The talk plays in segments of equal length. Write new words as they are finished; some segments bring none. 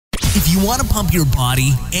If you want to pump your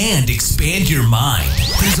body and expand your mind,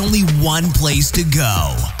 there's only one place to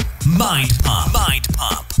go. Mind Pump. Mind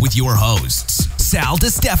Pump with your hosts, Sal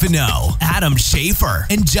DiStefano, Adam Schafer,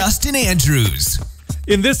 and Justin Andrews.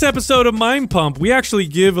 In this episode of Mind Pump, we actually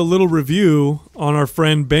give a little review on our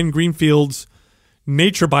friend Ben Greenfield's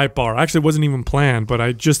Nature Bite bar. Actually, it wasn't even planned, but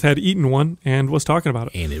I just had eaten one and was talking about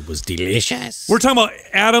it. And it was delicious. We're talking about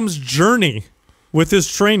Adam's journey with his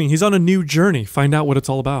training. He's on a new journey. Find out what it's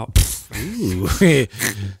all about. Ooh.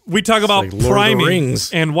 We talk about like priming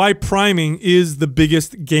and why priming is the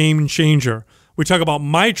biggest game changer. We talk about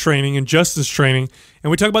my training and Justin's training,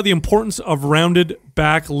 and we talk about the importance of rounded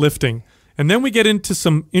back lifting. And then we get into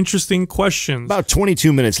some interesting questions. About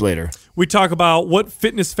 22 minutes later. We talk about what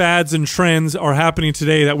fitness fads and trends are happening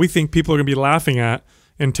today that we think people are going to be laughing at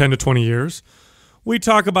in 10 to 20 years. We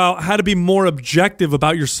talk about how to be more objective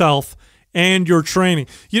about yourself and your training.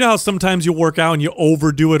 You know how sometimes you work out and you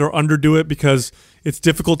overdo it or underdo it because it's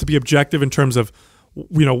difficult to be objective in terms of,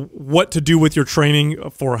 you know, what to do with your training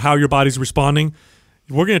for how your body's responding.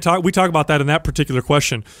 We talk about that in that particular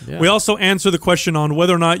question. Yeah. We also answer the question on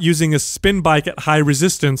whether or not using a spin bike at high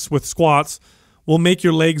resistance with squats will make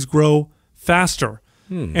your legs grow faster.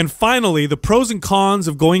 And finally, the pros and cons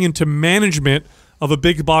of going into management of a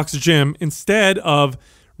big box gym instead of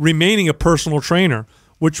remaining a personal trainer.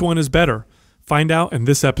 Which one is better? Find out in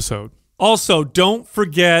this episode. Also, don't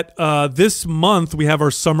forget, this month we have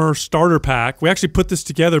our summer starter pack. We actually put this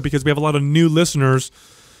together because we have a lot of new listeners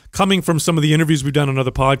coming from some of the interviews we've done on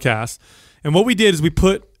other podcasts. And what we did is we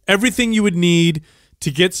put everything you would need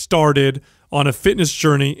to get started on a fitness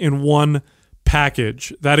journey in one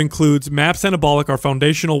package. That includes MAPS Anabolic, our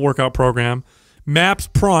foundational workout program, MAPS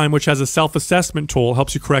Prime, which has a self-assessment tool,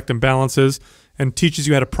 helps you correct imbalances and teaches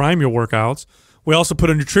you how to prime your workouts. We also put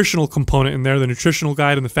a nutritional component in there, the nutritional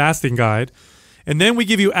guide and the fasting guide. And then we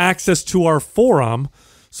give you access to our forum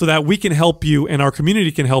so that we can help you and our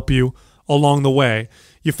community can help you along the way.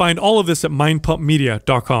 You find all of this at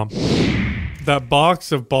mindpumpmedia.com. That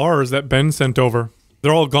box of bars that Ben sent over,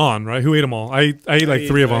 they're all gone, right? Who ate them all? I ate like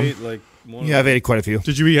three of them. I've ate quite a few.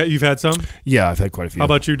 Did you eat? You've had some? Yeah, I've had quite a few. How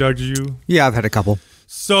about you, Doug? Did you? Yeah, I've had a couple.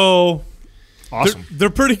 So, awesome. They're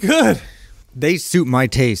pretty good. They suit my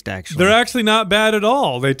taste, actually. They're actually not bad at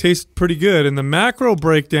all. They taste pretty good. And the macro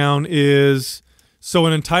breakdown is, so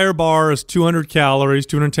an entire bar is 200 calories,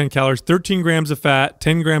 210 calories, 13 grams of fat,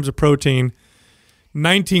 10 grams of protein,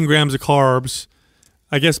 19 grams of carbs.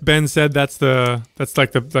 I guess Ben said that's the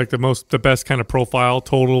best kind of profile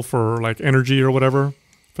total for like energy or whatever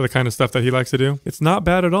for the kind of stuff that he likes to do. It's not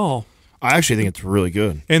bad at all. I actually think it's really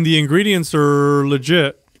good. And the ingredients are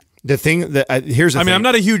legit. The thing that here's the thing. I'm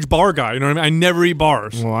not a huge bar guy. You know what I mean? I never eat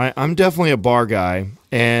bars. Well, I'm definitely a bar guy.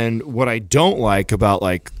 And what I don't like about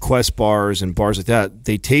like Quest bars and bars like that,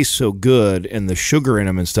 they taste so good, and the sugar in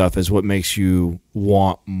them and stuff is what makes you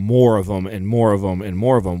want more of them and more of them and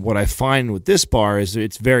more of them. What I find with this bar is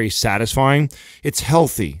it's very satisfying. It's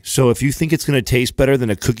healthy. So if you think it's going to taste better than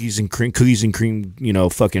a cookies and cream, you know,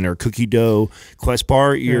 fucking or cookie dough Quest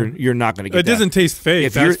bar, you're not going to get it. It doesn't taste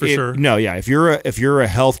fake. That's for sure. No, yeah. If you're a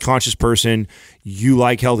health conscious person, you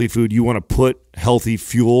like healthy food, you want to put healthy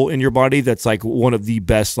fuel in your body. That's like one of the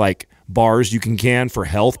best like bars you can for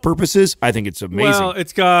health purposes. I think it's amazing. Well,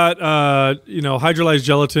 it's got hydrolyzed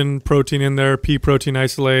gelatin protein in there, pea protein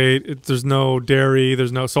isolate. There's no dairy.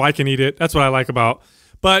 So I can eat it. That's what I like about.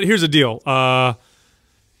 But here's the deal.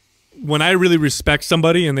 When I really respect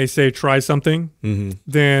somebody and they say try something,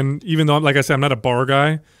 then even though, like I said, I'm not a bar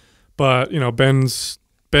guy, but you know, Ben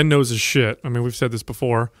knows his shit. I mean, we've said this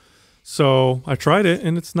before. So I tried it,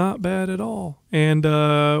 and it's not bad at all. And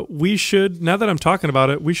we should, now that I'm talking about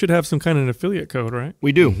it, we should have some kind of an affiliate code, right?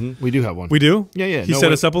 We do. We do have one. We do? Yeah. He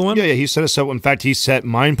set us up with one? Yeah, he set us up. In fact, he set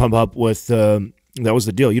Mind Pump up with, that was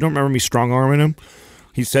the deal. You don't remember me strong-arming him?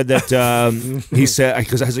 He said that, he said,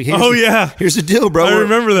 because I was like, hey, here's the deal, bro. I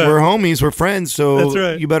remember that. We're homies, we're friends, so that's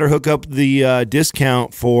right. You better hook up the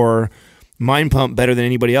discount for Mind Pump better than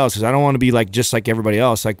anybody else, because I don't want to be like just like everybody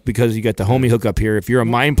else. Like, because you got the homie hook up here, if you're a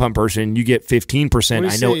Mind Pump person, you get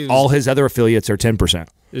 15%. I know all his other affiliates are 10%.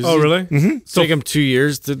 Oh, really? Mm-hmm. So take him 2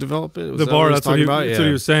 years to develop it. The bar, that's what he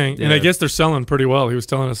was saying. Yeah. And I guess they're selling pretty well. He was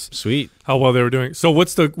telling us how well they were doing. So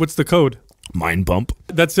what's the code? Mind Pump.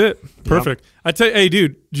 That's it. Perfect. Yep. I tell you, hey,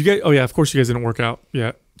 dude, did you guys? Oh yeah, of course you guys didn't work out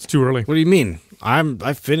yet. It's too early. What do you mean?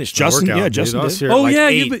 I finished Justin. My workout. Yeah, Justin did. Oh yeah,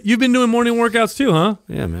 you've been doing morning workouts too, huh?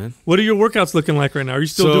 Yeah, man. What are your workouts looking like right now? Are you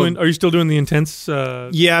still doing the intense?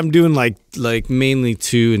 Yeah, I'm doing like mainly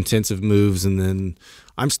 2 intensive moves, and then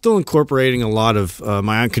I'm still incorporating a lot of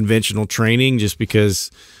my unconventional training, just because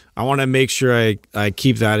I want to make sure I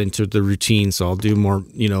keep that into the routine. So I'll do more,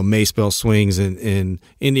 mace bell swings and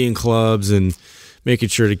Indian clubs and making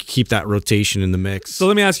sure to keep that rotation in the mix. So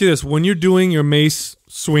let me ask you this. When you're doing your mace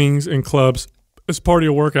swings and clubs as part of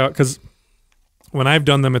your workout, because when I've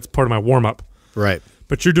done them, it's part of my warm-up. Right.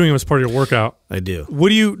 But you're doing them as part of your workout. I do. What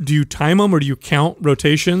do you time them or do you count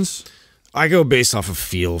rotations? I go based off of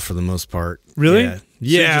feel for the most part. Really? Yeah. So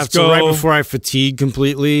you Yeah. just So go- right before I fatigue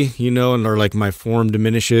completely, or like my form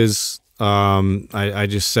diminishes, I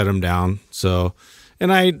just set them down. So,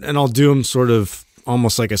 and I'll do them sort of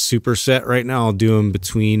almost like a superset right now. I'll do them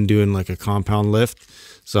between doing like a compound lift.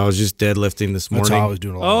 So I was just deadlifting this morning. That's how I was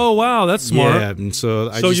doing a lot. Oh, wow. That's smart. Yeah, and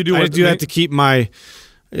so So you do I what- do have to keep my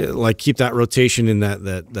keep that rotation in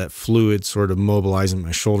that fluid sort of mobilizing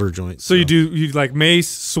my shoulder joints. So you like mace,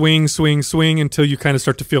 swing until you kind of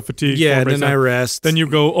start to feel fatigue. Yeah, forward, and then right? I rest. Then you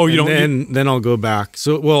go, oh, you and don't. then I'll go back.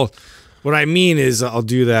 So what I mean is I'll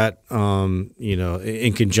do that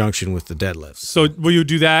in conjunction with the deadlifts. So will you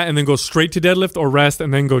do that and then go straight to deadlift or rest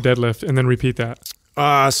and then go deadlift and then repeat that?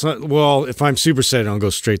 If I'm supersetting, I'll go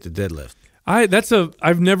straight to deadlift.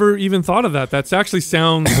 I've never even thought of that. That's actually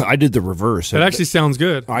sounds. I did the reverse. That actually sounds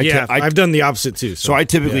good. I've done the opposite too. So I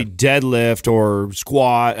typically deadlift or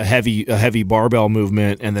squat a heavy barbell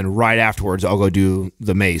movement, and then right afterwards I'll go do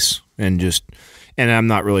the mace and I'm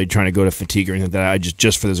not really trying to go to fatigue or anything like that. I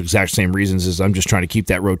just for those exact same reasons as I'm just trying to keep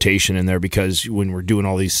that rotation in there because when we're doing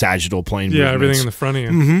all these sagittal plane movements, everything in the front of you.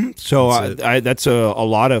 Mm-hmm. So that's a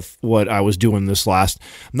lot of what I was doing this last.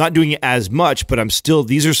 I'm not doing it as much, but I'm still.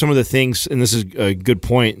 These are some of the things, and this is a good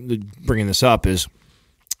point. Bringing this up is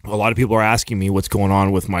a lot of people are asking me what's going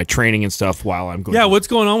on with my training and stuff while I'm going. Yeah, what's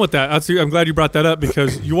going on with that? I'm glad you brought that up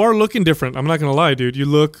because you are looking different. I'm not going to lie, dude. You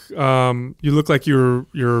look like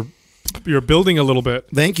you're building a little bit.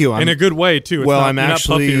 Thank you. In a good way too. I'm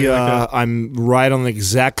actually I'm right on the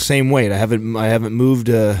exact same weight. I haven't moved.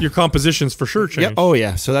 Your composition's for sure changed. Yeah. Oh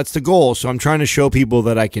yeah. So that's the goal. So I'm trying to show people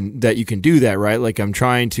that you can do that, right? Like I'm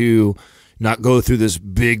trying to not go through this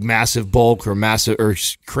big, massive bulk or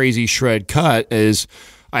crazy shred cut. Is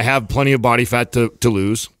I have plenty of body fat to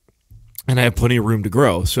lose, and I have plenty of room to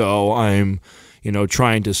grow. So I'm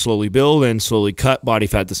trying to slowly build and slowly cut body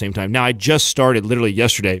fat at the same time. Now I just started literally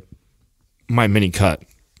yesterday my mini cut.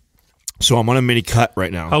 So I'm on a mini cut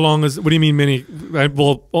right now. How long what do you mean mini?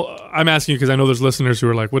 I'm asking you because I know there's listeners who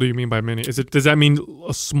are like, what do you mean by mini? Does that mean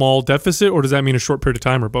a small deficit or does that mean a short period of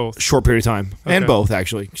time or both? Short period of time and both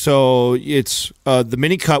actually. So it's the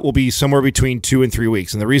mini cut will be somewhere between 2 and 3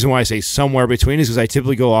 weeks. And the reason why I say somewhere between is because I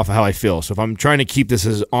typically go off of how I feel. So if I'm trying to keep this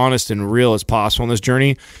as honest and real as possible on this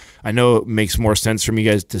journey, I know it makes more sense for me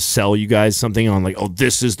guys to sell you guys something on like, oh,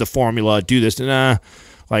 this is the formula, do this. Nah.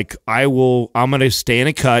 Like I'm going to stay in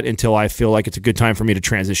a cut until I feel like it's a good time for me to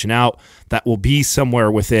transition out. That will be somewhere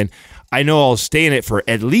within. I know I'll stay in it for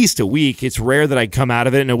at least a week. It's rare that I come out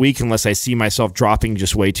of it in a week unless I see myself dropping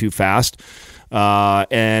just way too fast.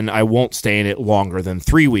 And I won't stay in it longer than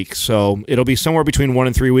 3 weeks. So it'll be somewhere between 1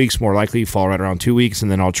 and 3 weeks, more likely fall right around 2 weeks, and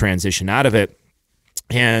then I'll transition out of it.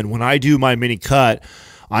 And when I do my mini cut,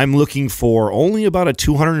 I'm looking for only about a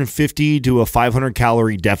 250 to a 500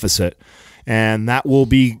 calorie deficit. And that will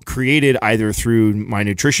be created either through my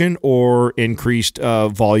nutrition or increased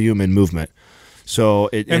volume and movement. So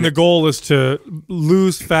the goal is to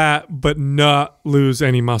lose fat but not lose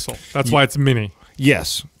any muscle. That's why it's mini.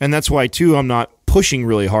 Yes, and that's why too I'm not pushing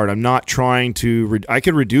really hard. I'm not trying to. I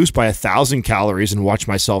could reduce by 1,000 calories and watch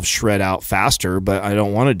myself shred out faster, but I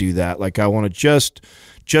don't want to do that. Like I want to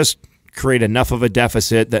just create enough of a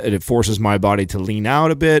deficit that it forces my body to lean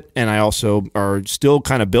out a bit, and I also are still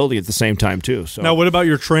kind of building at the same time too. So now, what about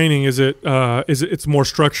your training? Is it's more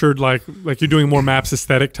structured, like you're doing more MAPS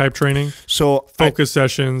aesthetic type training? So focus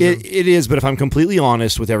sessions. It is, but if I'm completely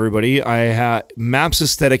honest with everybody, MAPS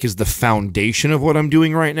aesthetic is the foundation of what I'm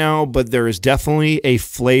doing right now. But there is definitely a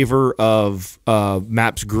flavor of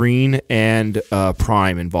MAPS Green and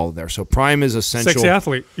Prime involved there. So Prime is essential. Sexy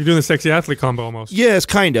athlete. You're doing the sexy athlete combo almost. Yes,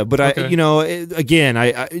 kind of. But okay. I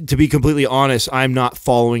to be completely honest, I'm not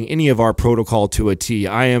following any of our protocol to a T.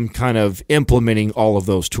 I am kind of implementing all of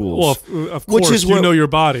those tools. Well, of course, which is you know your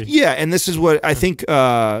body. Yeah, and this is what I think.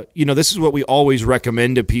 This is what we always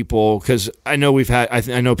recommend to people because I know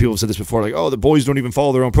I know people have said this before, like, oh, the boys don't even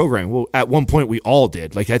follow their own program. Well, at one point we all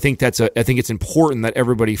did. Like, I think it's important that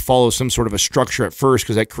everybody follows some sort of a structure at first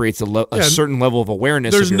because that creates a certain level of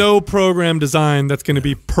awareness. There's no program design that's going to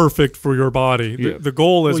be perfect for your body. Yeah. The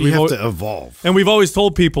goal is you have to evolve. And we've always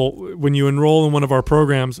told people when you enroll in one of our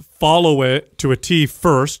programs, follow it to a T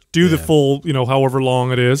first, do the full, however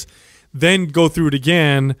long it is, then go through it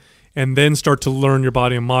again and then start to learn your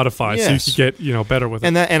body and modify so you Yes. can get, better with it.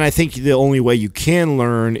 And I think the only way you can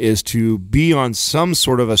learn is to be on some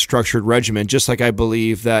sort of a structured regimen. Just like I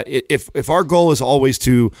believe that if our goal is always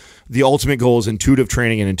the ultimate goal is intuitive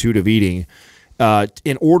training and intuitive eating.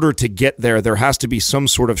 In order to get there, there has to be some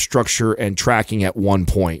sort of structure and tracking at one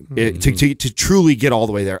point to truly get all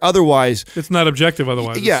the way there. Otherwise, it's not objective.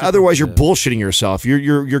 Otherwise, yeah. Otherwise, you're bullshitting yourself.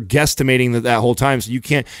 You're guesstimating that whole time. So you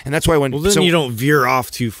can't. And that's why when then you don't veer off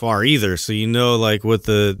too far either. So you know like what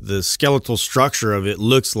the skeletal structure of it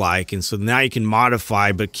looks like, and so now you can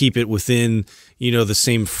modify but keep it within the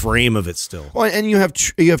same frame of it still. Well, and you have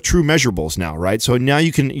true measurables now, right? So now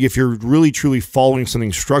you can, if you're really truly following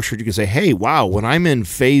something structured, you can say, hey, wow, when I'm in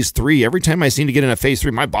phase 3, every time I seem to get in a phase 3,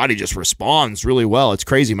 my body just responds really well. It's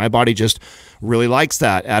crazy. My body just really likes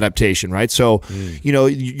that adaptation, right? So,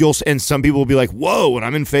 and some people will be like, whoa, when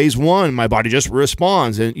I'm in phase 1, my body just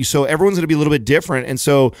responds. And so everyone's going to be a little bit different. And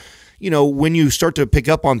so, when you start to pick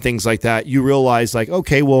up on things like that, you realize like,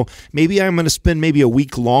 okay, well, maybe I'm going to spend maybe a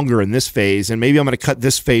week longer in this phase, and maybe I'm going to cut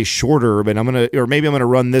this phase shorter, but maybe I'm going to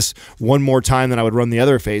run this one more time than I would run the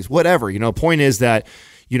other phase, whatever. Point is that,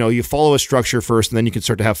 you follow a structure first, and then you can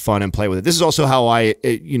start to have fun and play with it. This is also how I,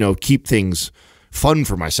 keep things fun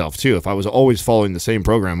for myself too. If I was always following the same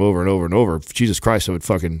program over and over and over, Jesus Christ,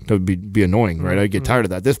 that would be annoying, right? I'd get tired of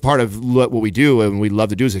that. This part of what we do and we love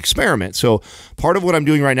to do is experiment. So part of what I'm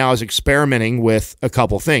doing right now is experimenting with a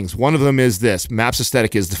couple things. One of them is this: MAPS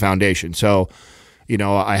aesthetic is the foundation. So,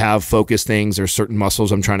 I have focus things. There's certain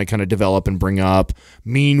muscles I'm trying to kind of develop and bring up.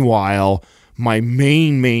 Meanwhile, my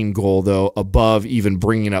main goal, though, above even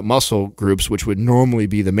bringing up muscle groups, which would normally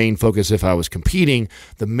be the main focus if I was competing,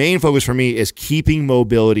 the main focus for me is keeping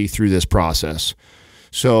mobility through this process.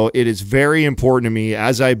 So it is very important to me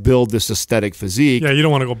as I build this aesthetic physique. Yeah, you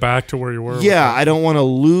don't want to go back to where you were. Yeah, I don't want to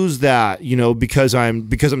lose that, because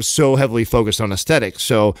I'm so heavily focused on aesthetics.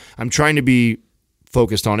 So I'm trying to be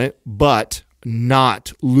focused on it, but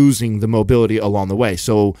not losing the mobility along the way.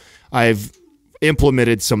 So I've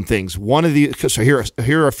implemented some things. So here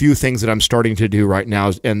are a few things that I'm starting to do right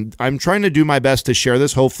now, and I'm trying to do my best to share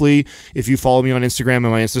this. Hopefully, if you follow me on Instagram and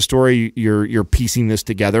my Insta story, you're piecing this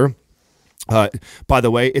together. By the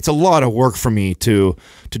way, it's a lot of work for me to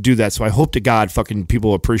do that. So I hope to God fucking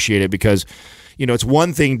people appreciate it, because it's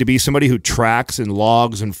one thing to be somebody who tracks and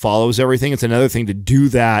logs and follows everything. It's another thing to do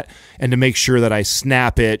that and to make sure that I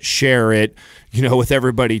snap it, share it, with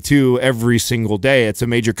everybody too, every single day. It's a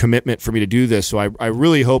major commitment for me to do this. So I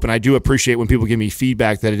really hope, and I do appreciate when people give me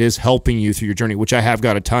feedback that it is helping you through your journey, which I have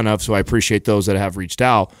got a ton of. So I appreciate those that have reached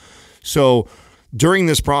out. So during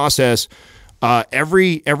this process,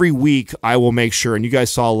 every week I will make sure, and you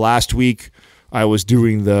guys saw last week, I was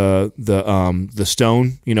doing the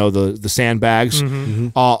stone, the sandbags. Mm-hmm.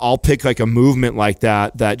 I'll pick like a movement like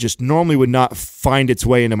that just normally would not find its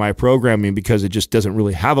way into my programming because it just doesn't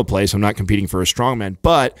really have a place. I'm not competing for a strongman,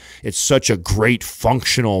 but it's such a great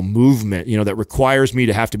functional movement, that requires me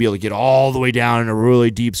to have to be able to get all the way down in a really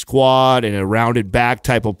deep squat and a rounded back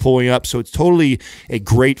type of pulling up. So it's totally a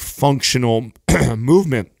great functional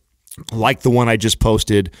movement, like the one I just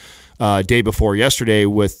posted day before yesterday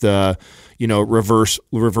with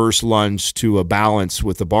reverse lunge to a balance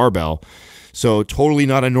with the barbell. So totally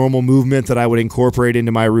not a normal movement that I would incorporate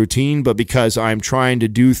into my routine, but because I'm trying to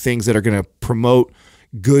do things that are going to promote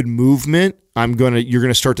good movement, you're going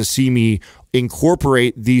to start to see me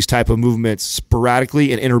incorporate these type of movements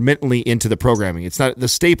sporadically and intermittently into the programming. It's not the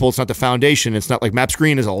staple, it's not the foundation. It's not like MAPS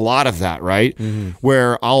Green is a lot of that, right? Mm-hmm.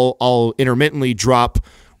 Where I'll intermittently drop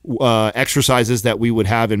exercises that we would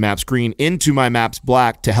have in MAPS Green into my MAPS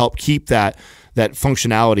Black to help keep that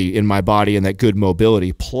functionality in my body and that good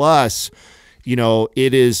mobility. Plus,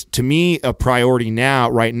 it is to me a priority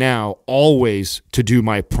right now, always to do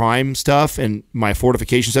my prime stuff and my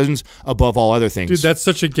fortification sessions above all other things. Dude, that's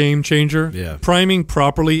such a game changer. Yeah. Priming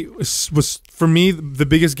properly was for me the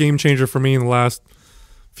biggest game changer for me in the last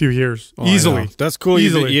few years. Easily. That's cool.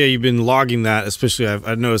 Easily. You've been logging that, especially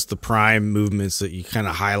I've noticed the prime movements that you kind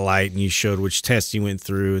of highlight, and you showed which tests you went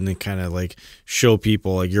through, and then kind of like show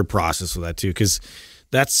people like your process with that too, because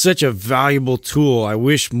that's such a valuable tool. I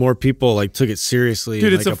wish more people like took it seriously.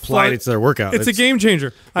 Dude, and applied it to their workout. It's a game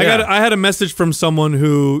changer. I had a message from someone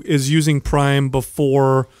who is using Prime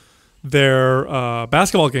before their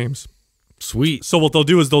basketball games. Sweet. So what they'll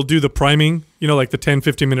do is they'll do the priming, like the 10,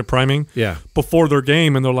 15-minute priming Yeah. before their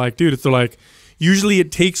game. And they're like, dude, they're like, usually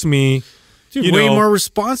it takes me, Dude, way more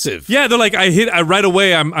responsive. Yeah, they're like I right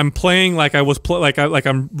away. I'm playing like I was like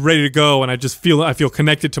I'm ready to go, and I feel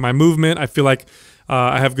connected to my movement. I feel like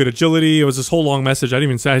I have good agility. It was this whole long message. I didn't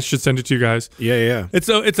even say I should send it to you guys. Yeah. It's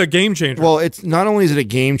a game changer. Well, it's not only is it a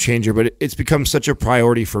game changer, but it's become such a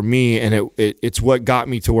priority for me, and it's what got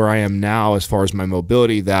me to where I am now as far as my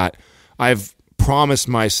mobility, that I've promised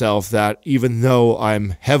myself that even though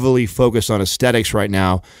I'm heavily focused on aesthetics right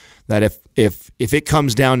now, that if it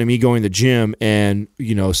comes down to me going to the gym and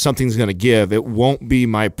something's going to give, it won't be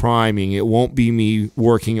my priming, it won't be me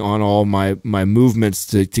working on all my movements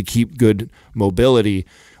to keep good mobility.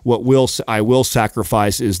 What I will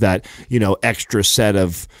sacrifice is that extra set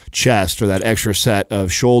of chest or that extra set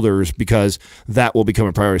of shoulders, because that will become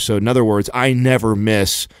a priority. So in other words, I never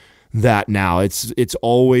miss that now. It's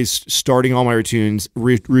always starting all my routines,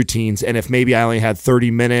 and if maybe I only had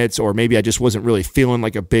 30 minutes or maybe I just wasn't really feeling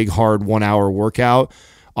like a big hard 1 hour workout,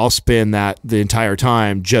 I'll spend that the entire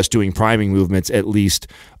time just doing priming movements, at least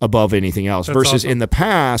above anything else. That's versus awesome. In the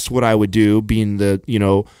past, what I would do, being the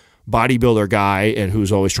bodybuilder guy and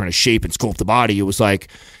who's always trying to shape and sculpt the body, it was like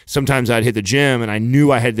sometimes I'd hit the gym and I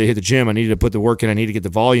knew I had to hit the gym, I needed to put the work in, I needed to get the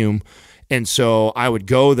volume. And so I would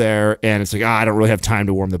go there, and it's like, I don't really have time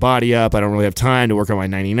to warm the body up. I don't really have time to work on my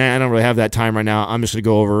 99. I don't really have that time right now. I'm just going to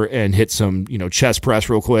go over and hit some, chest press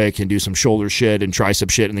real quick and do some shoulder shit and tricep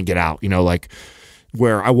shit and then get out,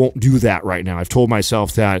 where I won't do that right now. I've told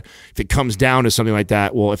myself that if it comes down to something like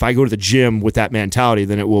that, well, if I go to the gym with that mentality,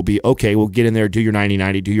 then it will be, okay, we'll get in there, do your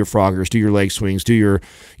 90-90, do your froggers, do your leg swings, do your,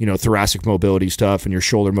 thoracic mobility stuff and your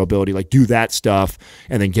shoulder mobility, like do that stuff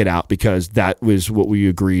and then get out, because that was what we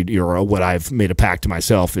agreed, or what I've made a pact to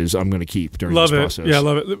myself is I'm going to keep during this process. Yeah,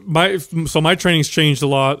 love it. My training's changed a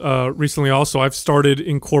lot recently also. I've started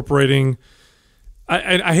incorporating,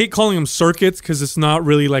 I hate calling them circuits because it's not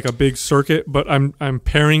really like a big circuit, but I'm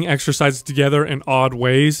pairing exercises together in odd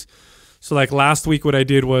ways. So like last week, what I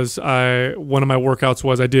did was one of my workouts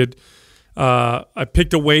was I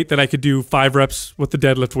picked a weight that I could do 5 reps with the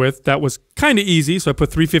deadlift with. That was kind of easy. So I put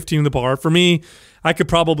 315 in the bar. For me, I could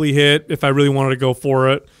probably hit, if I really wanted to go for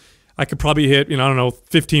it, I could probably hit,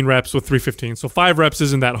 15 reps with 315. So 5 reps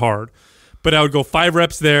isn't that hard. But I would go 5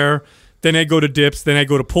 reps there. Then I'd go to dips, then I'd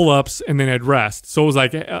go to pull-ups, and then I'd rest. So it was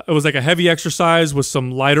like a heavy exercise with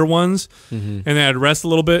some lighter ones, and then I'd rest a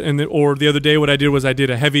little bit. Or the other day, what I did was I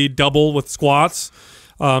did a heavy double with squats.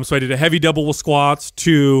 So I did a heavy double with squats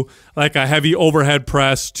to like a heavy overhead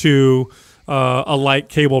press to a light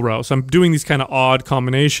cable row. So I'm doing these kind of odd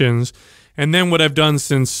combinations. And then what I've done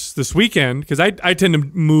since this weekend, because I tend to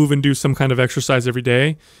move and do some kind of exercise every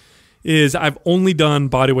day, is I've only done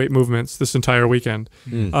bodyweight movements this entire weekend.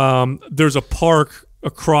 There's a park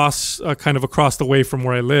across the way from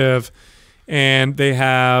where I live, and they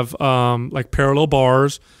have like parallel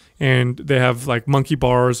bars, and they have like monkey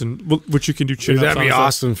bars, and which you can do chin-ups on. That'd be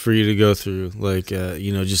awesome for you to go through, like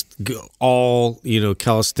just go all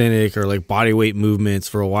calisthenic or like body weight movements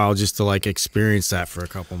for a while, just to like experience that for a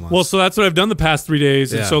couple months. Well, so that's what I've done the past 3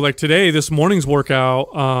 days, and so like today, this morning's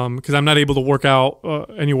workout, because I'm not able to work out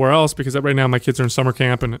anywhere else because right now my kids are in summer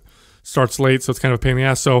camp and it starts late, so it's kind of a pain in the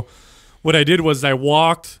ass. So what I did was I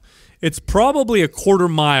walked. It's probably a quarter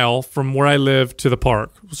mile from where I live to the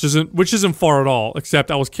park, which isn't far at all, except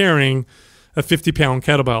I was carrying a 50-pound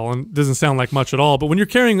kettlebell, and it doesn't sound like much at all. But when you're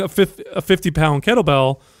carrying a 50-pound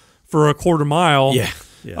kettlebell for a quarter mile,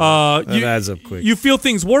 that adds up quick. You feel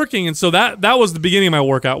things working, and so that was the beginning of my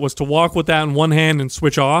workout, was to walk with that in one hand and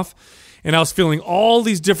switch off. And I was feeling all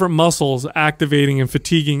these different muscles activating and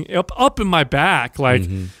fatiguing up in my back, like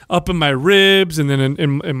up in my ribs, and then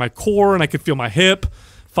in my core, and I could feel my hip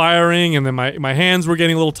firing, and then my hands were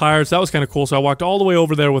getting a little tired, so that was kind of cool. So I walked all the way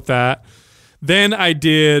over there with that. Then I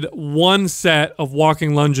did one set of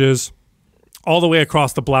walking lunges all the way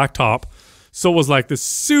across the blacktop. So it was like this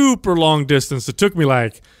super long distance. It took me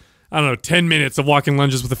like, 10 minutes of walking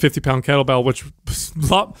lunges with a 50-pound kettlebell, which was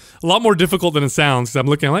a lot more difficult than it sounds, because I'm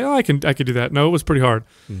looking like, I could do that. No, it was pretty hard.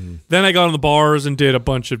 Then I got on the bars and did a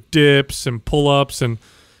bunch of dips and pull-ups and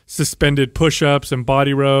suspended push-ups and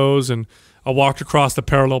body rows, and I walked across the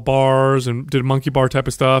parallel bars and did monkey bar type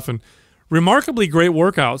of stuff, and remarkably great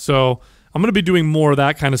workout. So I'm going to be doing more of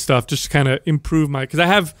that kind of stuff, just to kind of improve because I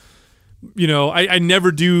have, I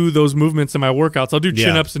never do those movements in my workouts. I'll do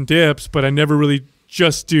chin-ups and dips, but I never really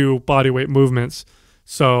just do body weight movements.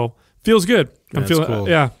 So feels good. I'm feeling cool. I'm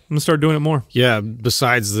going to start doing it more. Yeah,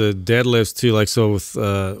 besides the deadlifts too, like so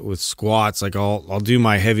with squats, like I'll do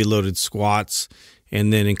my heavy loaded squats,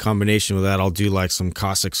 and then in combination with that, I'll do like some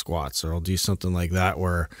Cossack squats, or I'll do something like that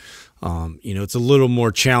where, it's a little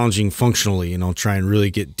more challenging functionally, and I'll try and really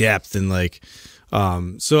get depth and like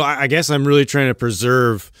So I guess I'm really trying to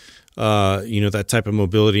preserve, that type of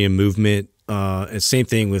mobility and movement. And same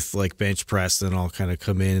thing with like bench press. Then I'll kind of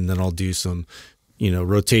come in and then I'll do some,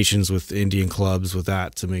 rotations with Indian clubs with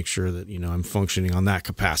that to make sure that, I'm functioning on that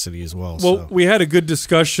capacity as well. Well, we had a good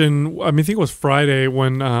discussion. I think it was Friday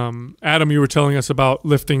when, Adam, you were telling us about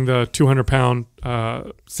lifting the 200-pound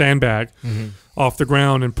sandbag off the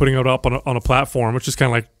ground and putting it up on a platform, which is kind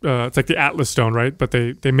of like, it's like the Atlas stone, right? But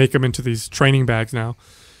they make them into these training bags now.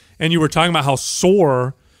 And you were talking about how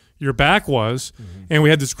sore your back was, and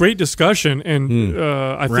we had this great discussion. And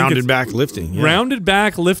I think rounded back lifting, rounded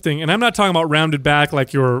back lifting, and I'm not talking about rounded back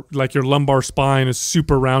like your lumbar spine is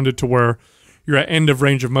super rounded to where you're at end of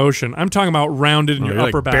range of motion. I'm talking about rounded in your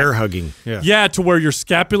upper like back, bear hugging, to where your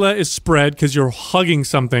scapula is spread because you're hugging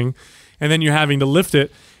something, and then you're having to lift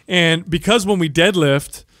it. And because when we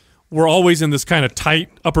deadlift, we're always in this kind of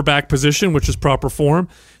tight upper back position, which is proper form,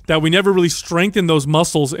 that we never really strengthen those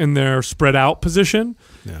muscles in their spread out position.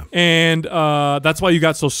 Yeah. And that's why you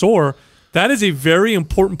got so sore. That is a very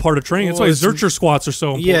important part of training. That's why Zercher squats are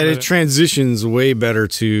so important. Yeah, it transitions way better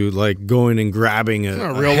to like going and grabbing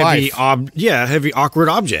a real heavy life. Heavy awkward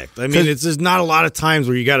object. I mean, there's not a lot of times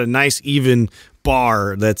where you got a nice even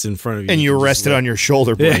bar that's in front of you, and you rest it on your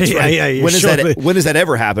shoulder blades, right? Yeah. When does that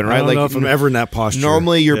ever happen, right? I don't know if I'm ever in that posture.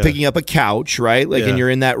 Normally, you're picking up a couch, right? And you're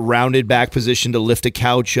in that rounded back position to lift a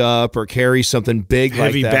couch up or carry something big,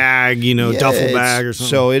 heavy like that. bag, duffel bag or something.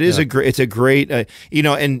 So it is a great,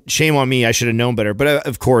 and shame on me, I should have known better. But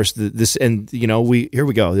of course, here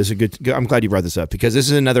we go. This is a good. I'm glad you brought this up because this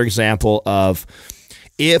is another example of.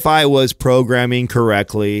 If I was programming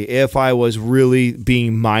correctly, if I was really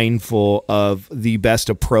being mindful of the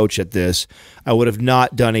best approach at this, I would have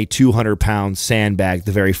not done a 200-pound sandbag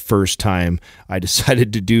the very first time I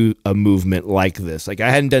decided to do a movement like this. Like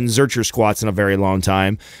I hadn't done Zercher squats in a very long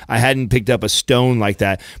time. I hadn't picked up a stone like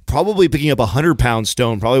that. Probably picking up a 100-pound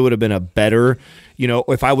stone probably would have been a better.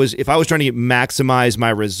 If I was trying to maximize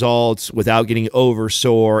my results without getting over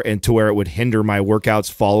sore and to where it would hinder my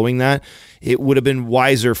workouts following that, it would have been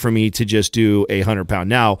wiser for me to just do a 100-pound.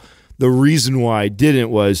 Now, the reason why I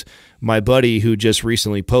didn't was my buddy who just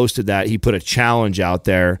recently posted that he put a challenge out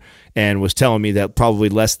there and was telling me that probably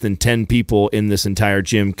less than 10 people in this entire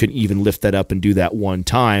gym could even lift that up and do that one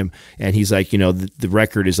time. And he's like, the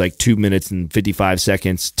record is like 2 minutes and 55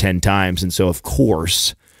 seconds 10 times. And so, of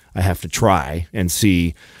course, I have to try and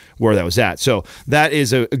see where that was at. So that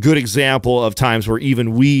is a good example of times where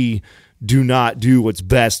even we do not do what's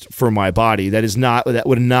best for my body. That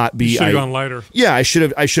would not be. You should have gone lighter. Yeah, I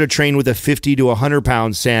should have trained with a 50 to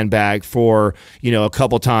 100-pound sandbag for a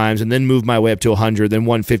couple times, and then moved my way up to 100, then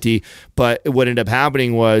 150. But what ended up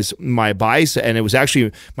happening was my bicep, and it was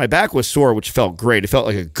actually my back was sore, which felt great. It felt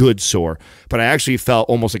like a good sore, but I actually felt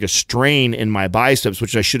almost like a strain in my biceps,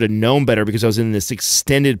 which I should have known better because I was in this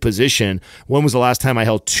extended position. When was the last time I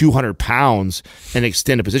held 200 pounds in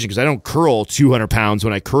extended position? Because I don't curl 200 pounds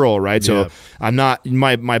when I curl, right? So I'm not,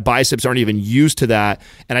 my biceps aren't even used to that.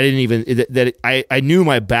 And I didn't even, I knew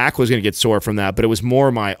my back was going to get sore from that, but it was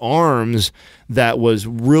more my arms that was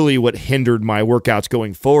really what hindered my workouts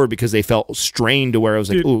going forward because they felt strained to where I was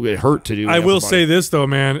like, ooh, it hurt to do. I will say this though,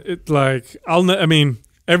 man,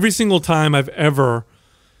 every single time I've ever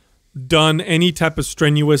done any type of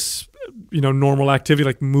strenuous, normal activity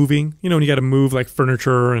like moving, when you got to move like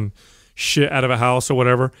furniture and shit out of a house or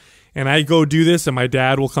whatever, and I go do this and my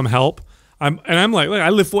dad will come help. I'm like, look, I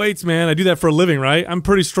lift weights, man. I do that for a living, right? I'm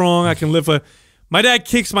pretty strong. I can lift my dad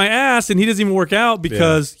kicks my ass and he doesn't even work out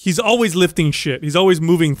because he's always lifting shit. He's always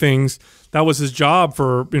moving things. That was his job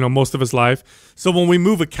for, most of his life. So when we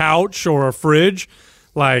move a couch or a fridge,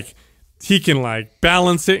 like he can like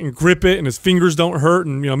balance it and grip it and his fingers don't hurt.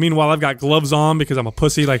 And, meanwhile I've got gloves on because I'm a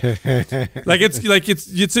pussy. It's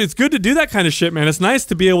good to do that kind of shit, man. It's nice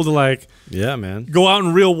to be able to go out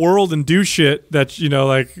in real world and do shit that,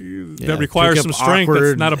 that requires some strength.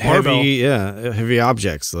 That's not a barbell. Heavy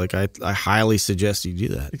objects. Like I highly suggest you do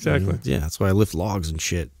that. Exactly. That's why I lift logs and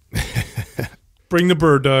shit. Bring the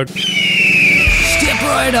bird, Doug. Step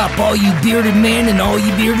right up, all you bearded men and all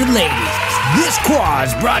you bearded ladies. This quad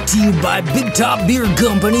is brought to you by Big Top Beard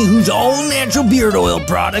Company, whose all-natural beard oil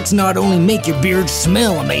products not only make your beard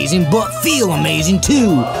smell amazing, but feel amazing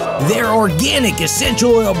too. Their organic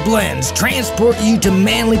essential oil blends transport you to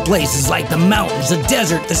manly places like the mountains, the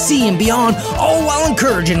desert, the sea, and beyond, all while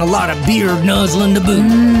encouraging a lot of beard nuzzling to boot.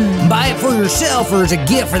 Buy it for yourself or as a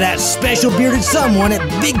gift for that special bearded someone at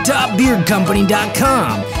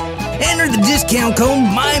BigTopBeardCompany.com. Enter the discount code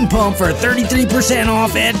MINDPUMP for 33%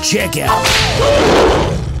 off at checkout.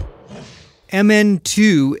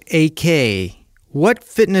 MN2AK What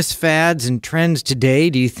fitness fads and trends today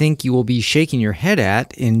do you think you will be shaking your head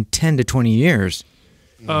at in 10 to 20 years?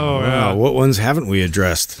 Oh, Wow, yeah. what ones haven't we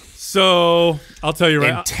addressed? So I'll tell you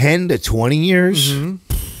In right. 10 to 20 years?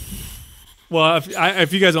 Well,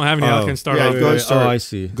 if you guys don't have any, I can start yeah, off. go ahead, start. Oh, I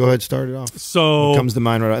see. Go ahead, start it off. So What comes to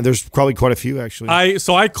mind right now? There's probably quite a few, actually.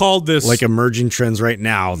 I called this Like emerging trends right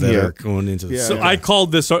now that Yeah. are going into the So I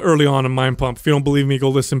called this early on in Mind Pump. If you don't believe me, go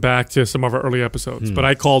listen back to some of our early episodes. But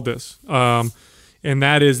I called this, and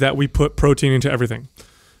that is that we put protein into everything: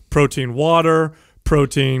 protein water,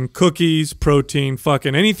 protein cookies, protein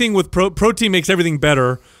fucking anything with protein makes everything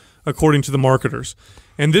better, according to the marketers.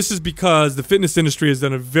 And this is because the fitness industry has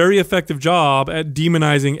done a very effective job at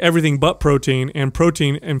demonizing everything but protein. And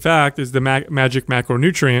protein, in fact, is the magic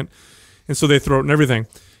macronutrient. And so they throw it in everything.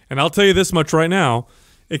 And I'll tell you this much right now.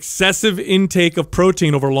 Excessive intake of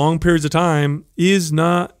protein over long periods of time is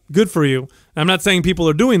not good for you. I'm not saying people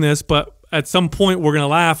are doing this, but at some point we're going to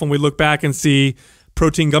laugh when we look back and see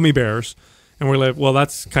protein gummy bears. And we're like, well,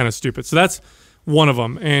 that's kind of stupid. So that's one of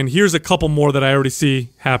them. And here's a couple more that I already see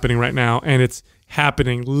happening right now. And it's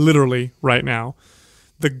happening literally right now.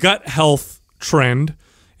 The gut health trend.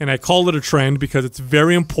 And I call it a trend because it's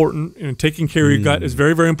very important. And taking care of your gut is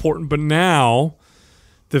very, very important. But now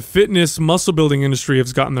the fitness muscle building industry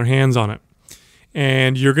has gotten their hands on it.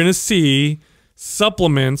 And you're going to see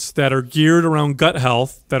supplements that are geared around gut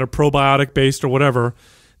health, that are probiotic based or whatever,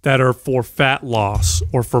 that are for fat loss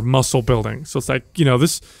or for muscle building. So it's like,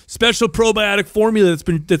 this special probiotic formula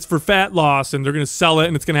that's for fat loss, and they're going to sell it,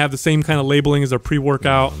 and it's going to have the same kind of labeling as their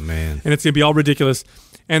pre-workout. Oh, man. And it's going to be all ridiculous.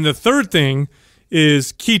 And the third thing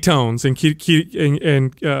is ketones and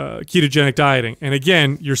ketogenic dieting. And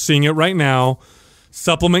again, you're seeing it right now.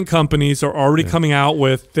 Supplement companies are already coming out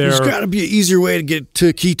with their... There's got to be an easier way to get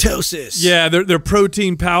to ketosis. Yeah, their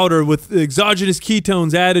protein powder with exogenous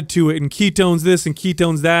ketones added to it, and ketones this and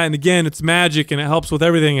ketones that. And again, it's magic and it helps with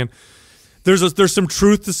everything. And there's some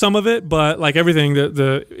truth to some of it, but like everything,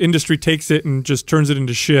 the industry takes it and just turns it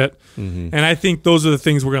into shit. And I think those are the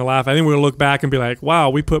things we're going to laugh at. I think we're going to look back and be like, wow,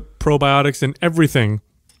 we put probiotics in everything.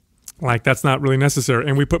 Like, that's not really necessary.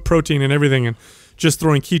 And we put protein in everything, and just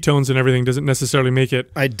throwing ketones and everything doesn't necessarily make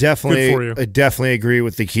it I good for you. definitely agree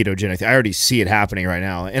with the ketogenic thing. I already see it happening right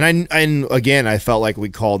now. And again, I felt like we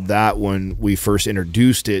called that when we first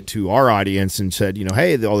introduced it to our audience and said,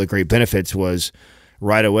 hey, all the great benefits was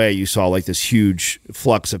right away. You saw like this huge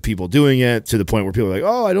flux of people doing it to the point where people are like,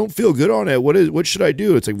 oh, I don't feel good on it. What should I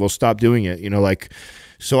do? It's like, well, stop doing it.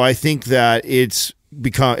 So I think that it's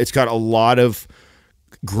got a lot of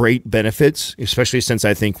great benefits, especially since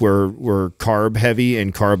I think we're carb heavy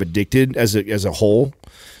and carb addicted as a whole.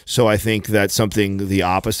 So I think that something the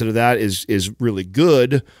opposite of that is really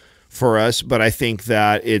good for us. But I think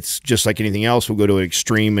that it's just like anything else. We'll go to an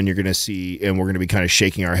extreme, and you're going to see, and we're going to be kind of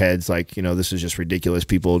shaking our heads like, this is just ridiculous.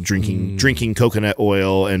 People drinking coconut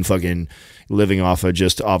oil and fucking living off of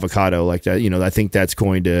just avocado like that. I think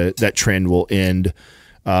that trend will end.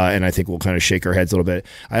 And I think we'll kind of shake our heads a little bit.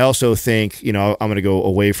 I also think, I'm going to go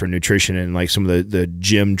away from nutrition and like some of the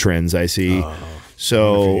gym trends I see.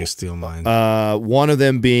 So steal mine. one of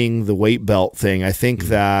them being the weight belt thing. I think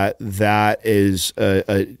that is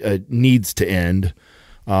a needs to end.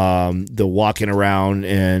 The walking around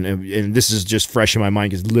and this is just fresh in my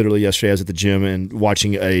mind because literally yesterday I was at the gym and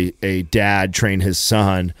watching a dad train his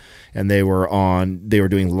son, and they were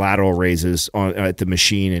doing lateral raises at the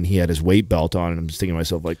machine, and he had his weight belt on, and I'm just thinking to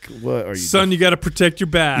myself like, what are you Son, you got to protect your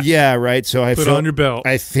back. Yeah, right. So I Put on your belt.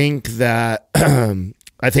 I think that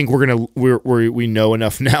I think we know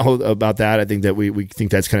enough now about that. I think that we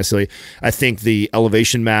think that's kind of silly. I think the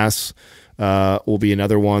elevation mass will be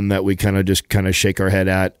another one that we kind of shake our head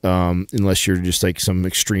at, unless you're just like some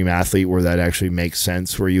extreme athlete where that actually makes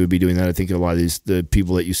sense, where you would be doing that. I think a lot of the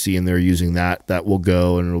people that you see in there using that will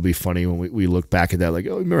go, and it'll be funny when we look back at that, like,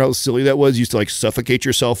 oh, remember how silly that was? You used to like suffocate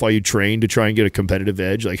yourself while you trained to try and get a competitive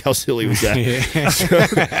edge. Like, how silly was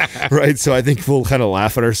that? Right. So I think we'll kind of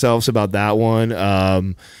laugh at ourselves about that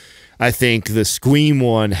one. I think the Squeam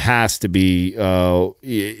one has to be.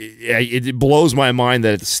 It blows my mind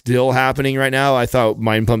that it's still happening right now. I thought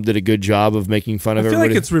Mind Pump did a good job of making fun of everybody. I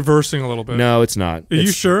feel like it's reversing a little bit. No, it's not. Are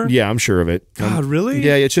you sure? Yeah, I'm sure of it. God, really?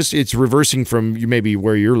 Yeah, it's reversing from maybe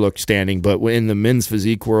where you're standing, but in the men's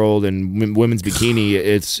physique world and women's bikini,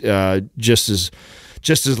 it's just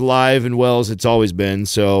as live and well as it's always been.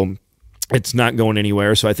 So it's not going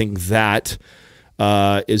anywhere. So I think that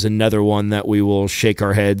is another one that we will shake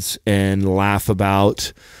our heads and laugh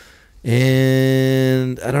about.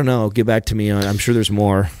 And I don't know, get back to me on, I'm sure there's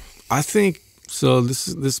more. I think so.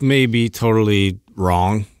 This may be totally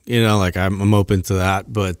wrong, You know, like I'm open to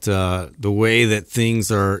that. But the way that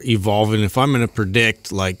things are evolving, if I'm going to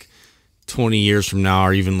predict like 20 years from now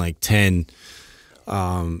or even like 10,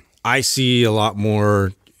 I see a lot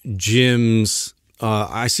more gyms.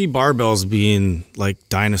 I see barbells being like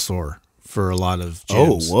dinosaur for a lot of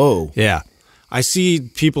gyms. Oh, whoa. Yeah. I see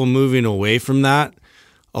people moving away from that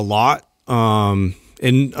a lot.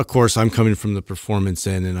 And of course, I'm coming from the performance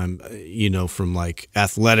end, and I'm, you know, from like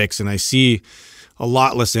athletics, and I see a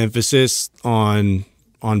lot less emphasis on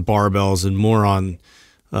barbells and more on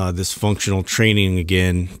this functional training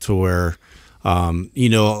again, to where, you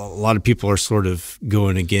know, a lot of people are sort of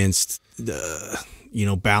going against the, you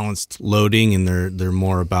know, balanced loading, and they're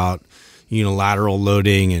more about unilateral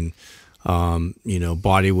loading and, you know,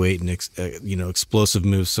 body weight and, you know, explosive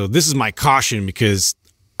moves. So this is my caution, because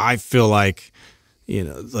I feel like, you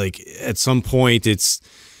know, like at some point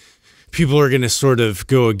people are going to sort of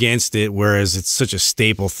go against it, whereas it's such a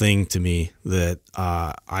staple thing to me that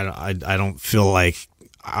I don't feel like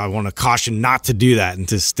I want to caution not to do that and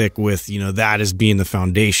to stick with, you know, that as being the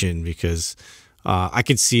foundation, because I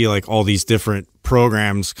could see like all these different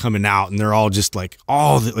programs coming out, and they're all just like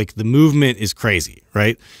the movement is crazy,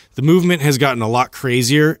 right? The movement has gotten a lot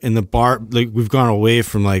crazier, and we've gone away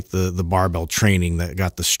from like the barbell training that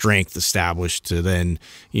got the strength established to then,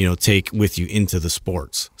 you know, take with you into the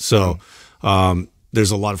sports. So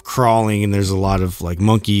there's a lot of crawling, and there's a lot of like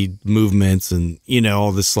monkey movements, and, you know,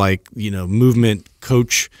 all this like, you know, movement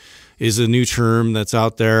coach is a new term that's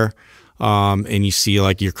out there. And you see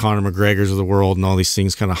like your Conor McGregors of the world and all these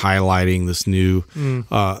things kind of highlighting this new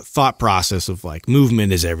thought process of like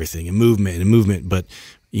movement is everything, and movement. But,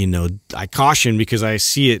 you know, I caution, because I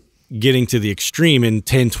see it getting to the extreme in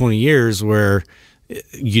 10, 20 years where,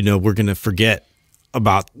 you know, we're going to forget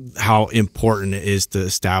about how important it is to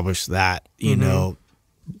establish that, you know,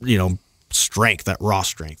 strength, that raw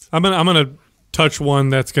strength. I'm gonna touch one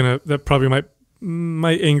that probably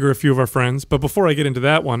might anger a few of our friends, but before I get into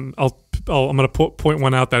that one, I'm gonna point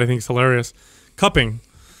one out that I think is hilarious. Cupping,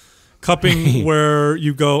 where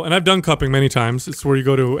you go, and I've done cupping many times. It's where you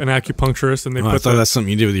go to an acupuncturist, and they I thought that's something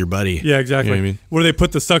you did with your buddy. Yeah, exactly. You know what I mean? Where they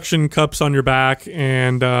put the suction cups on your back,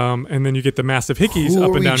 and then you get the massive hickeys Who up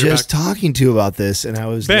were and we down your back. just talking to about this? And I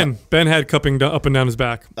was Ben had cupping up and down his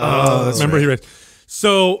back. Oh, that's remember right. he raised.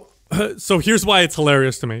 So here's why it's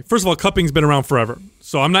hilarious to me. First of all, cupping's been around forever,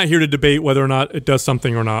 so I'm not here to debate whether or not it does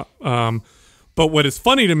something or not. But what is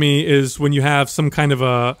funny to me is when you have some kind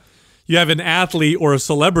of you have an athlete or a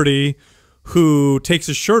celebrity who takes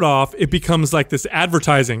his shirt off, it becomes like this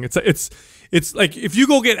advertising. It's like if you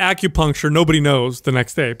go get acupuncture, nobody knows the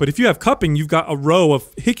next day. But if you have cupping, you've got a row of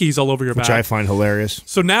hickeys all over your back. Which I find hilarious.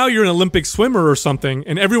 So now you're an Olympic swimmer or something,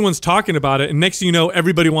 and everyone's talking about it, and next thing you know,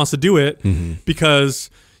 everybody wants to do it because,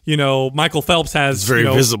 you know, Michael Phelps has... It's very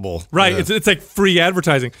visible. Right. Yeah. It's like free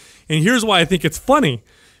advertising. And here's why I think it's funny.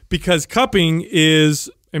 Because cupping is,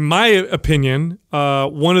 in my opinion,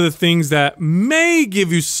 one of the things that may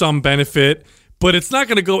give you some benefit, but it's not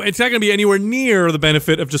going to be anywhere near the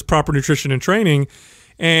benefit of just proper nutrition and training.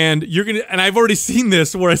 And and I've already seen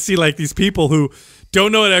this where I see like these people who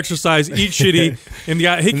don't know how to exercise, eat shitty, and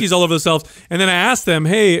got hickeys all over themselves. And then I ask them,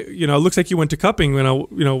 hey, you know, it looks like you went to cupping, and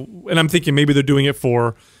I'm thinking maybe they're doing it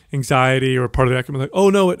for anxiety or part of that. I'm like, oh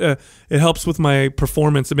no, it helps with my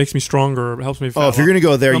performance. It makes me stronger. It helps me. Oh, if you're going to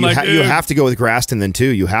go there, I'm you have to go with Graston then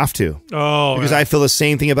too. You have to. Oh, because yeah. I feel the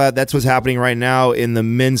same thing about that's what's happening right now in the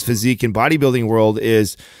men's physique and bodybuilding world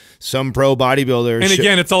is some pro bodybuilders. And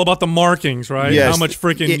again, it's all about the markings, right? Yes. How much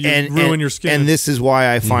freaking you ruin your skin. And this is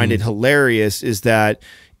why I find it hilarious is that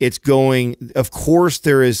it's going, of course,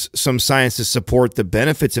 there is some science to support the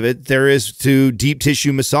benefits of it. There is to deep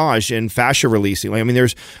tissue massage and fascia releasing. Like, I mean,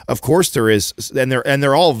 of course there is, and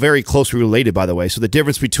they're all very closely related, by the way. So the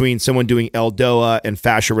difference between someone doing L-DOA and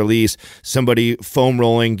fascia release, somebody foam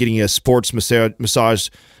rolling, getting a sports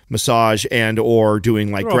massage and or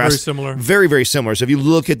doing like very similar. Very, very similar. So if you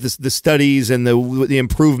look at the studies and the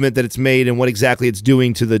improvement that it's made and what exactly it's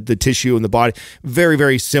doing to the tissue and the body, very,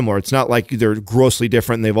 very similar. It's not like they're grossly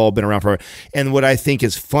different and they've all been around forever. And what I think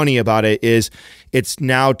is funny about it is it's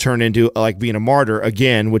now turned into like being a martyr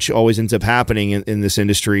again, which always ends up happening in this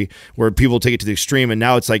industry where people take it to the extreme. And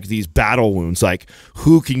now it's like these battle wounds, like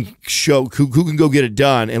who can go get it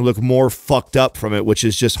done and look more fucked up from it, which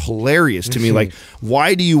is just hilarious to me. Like,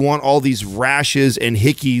 why do you want all these rashes and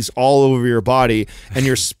hickeys all over your body and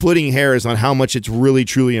you're splitting hairs on how much it's really,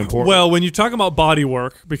 truly important? Well, when you talk about body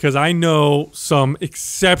work, because I know some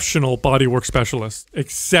exceptional body work specialists,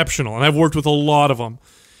 exceptional, and I've worked with a lot of them.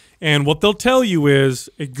 And what they'll tell you is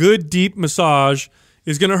a good deep massage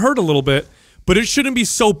is going to hurt a little bit, but it shouldn't be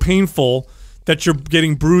so painful that you're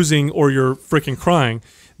getting bruising or you're freaking crying.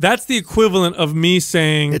 That's the equivalent of me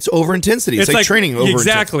saying It's over intensity. It's like training over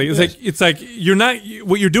exactly. intensity. It's like you're not.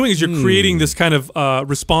 What you're doing is you're creating this kind of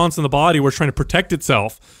response in the body where it's trying to protect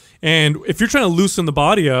itself. And if you're trying to loosen the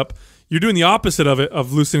body up, you're doing the opposite of it,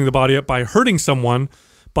 of loosening the body up by hurting someone,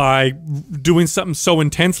 by doing something so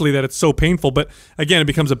intensely that it's so painful. But again, it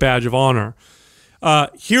becomes a badge of honor.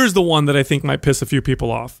 Here's the one that I think might piss a few people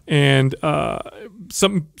off, and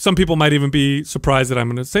some people might even be surprised that I'm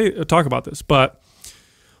going to talk about this, but.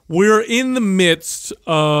 We're in the midst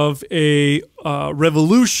of a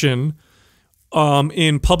revolution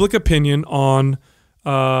in public opinion on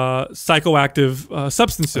psychoactive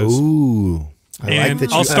substances. Ooh. I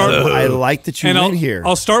like that you went here.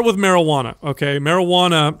 I'll start with marijuana. Okay,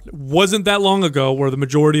 marijuana wasn't that long ago where the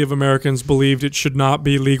majority of Americans believed it should not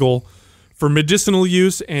be legal for medicinal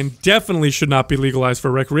use and definitely should not be legalized for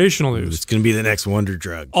recreational use. It's going to be the next wonder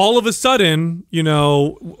drug. All of a sudden,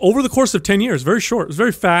 over the course of 10 years, very short, it was a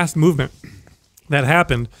very fast movement that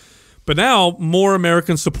happened. But now more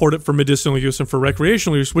Americans support it for medicinal use and for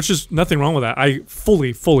recreational use, which is nothing wrong with that. I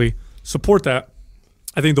fully support that.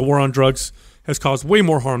 I think the war on drugs has caused way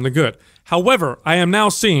more harm than good. However, I am now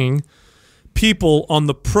seeing people on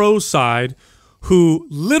the pro side who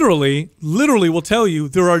literally will tell you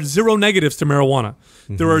there are zero negatives to marijuana.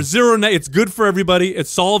 Mm-hmm. There are it's good for everybody. It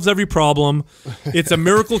solves every problem. It's a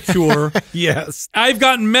miracle cure. Yes. I've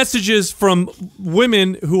gotten messages from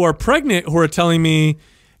women who are pregnant who are telling me,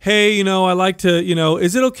 hey, I like to,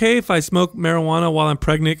 is it okay if I smoke marijuana while I'm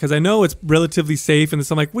pregnant? Because I know it's relatively safe. And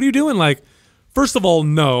I'm like, what are you doing? Like, first of all,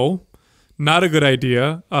 no, not a good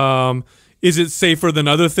idea. Is it safer than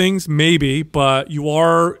other things? Maybe, but you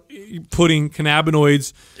are putting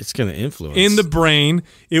cannabinoids. It's going to influence in the brain.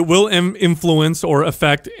 It will influence or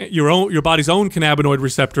affect your body's own cannabinoid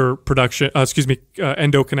receptor production.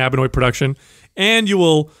 Endocannabinoid production, and you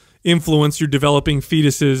will influence your developing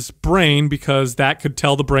fetus's brain because that could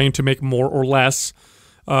tell the brain to make more or less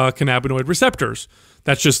cannabinoid receptors.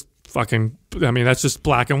 That's just that's just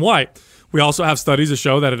black and white. We also have studies that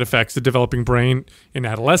show that it affects the developing brain in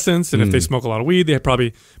adolescence, and if they smoke a lot of weed, they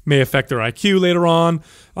probably may affect their IQ later on.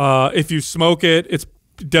 If you smoke it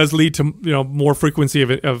does lead to more frequency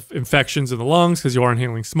of infections in the lungs because you are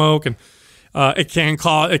inhaling smoke, and it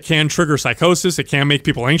can trigger psychosis. It can make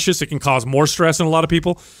people anxious. It can cause more stress in a lot of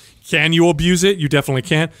people. Can you abuse it? You definitely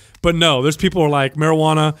can. But no, there's people who are like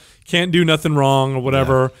marijuana can't do nothing wrong or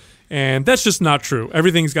whatever. Yeah. And that's just not true.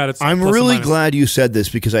 Everything's got its. I'm really glad you said this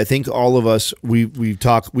because I think all of us we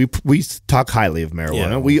talk highly of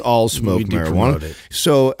marijuana. Yeah, we all smoke marijuana.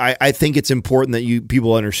 So I think it's important that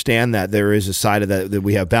people understand that there is a side of that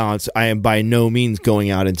we have balance. I am by no means going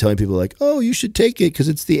out and telling people like, oh, you should take it because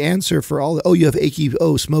it's the answer for all. Oh, you have achy.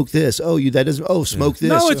 Oh, smoke this. Oh, smoke this.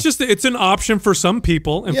 No, it's an option for some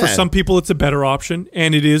people, and for some people it's a better option,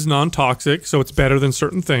 and it is non-toxic, so it's better than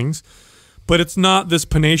certain things. But it's not this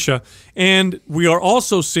panacea. And we are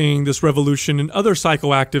also seeing this revolution in other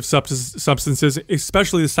psychoactive substances,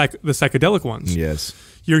 especially the psychedelic ones. Yes.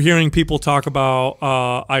 You're hearing people talk about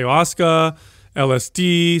ayahuasca,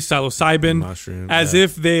 LSD, psilocybin, as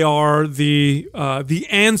if they are the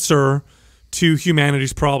answer to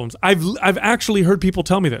humanity's problems. I've actually heard people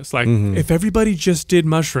tell me this. Like, if everybody just did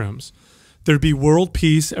mushrooms, there'd be world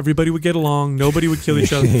peace, everybody would get along, nobody would kill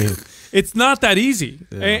each other. It's not that easy.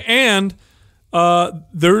 Yeah. And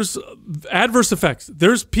there's adverse effects.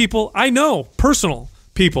 There's people I know, personal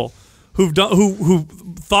people who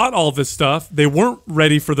thought all this stuff. They weren't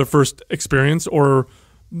ready for their first experience, or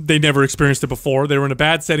they never experienced it before. They were in a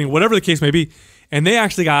bad setting, whatever the case may be, and they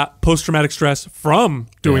actually got post-traumatic stress from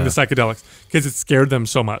doing the psychedelics because it scared them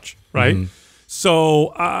so much, right? Mm-hmm.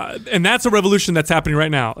 So, and that's a revolution that's happening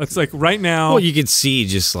right now. It's like right now. Well, you can see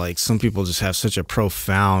just like some people just have such a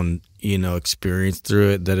profound, experience through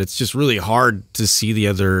it that it's just really hard to see the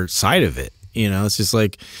other side of it. It's just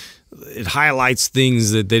like it highlights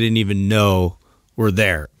things that they didn't even know were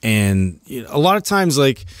there. And a lot of times,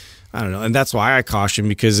 like, I don't know. And that's why I caution,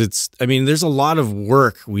 because there's a lot of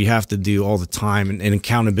work we have to do all the time and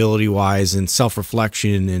accountability wise and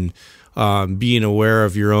self-reflection and being aware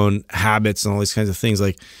of your own habits and all these kinds of things,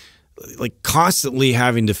 like constantly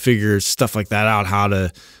having to figure stuff like that out, how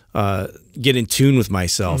to get in tune with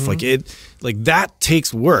myself. Mm-hmm. That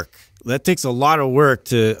takes work. That takes a lot of work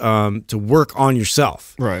to work on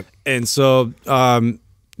yourself. Right. And so,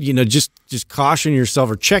 just caution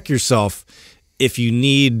yourself or check yourself if you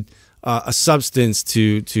need a substance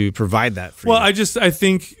to provide that for you. Well, I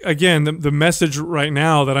think, again, the message right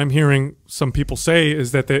now that I'm hearing some people say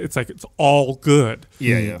is that it's all good.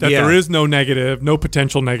 Yeah. That there is no negative, no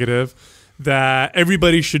potential negative, that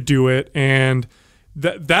everybody should do it, and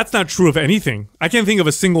that's not true of anything. I can't think of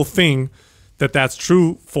a single thing that's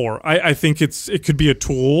true for. I think it could be a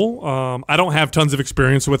tool. I don't have tons of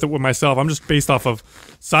experience with it with myself. I'm just based off of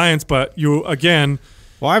science, but well,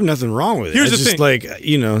 I have nothing wrong with it. Here's it's the just thing. like,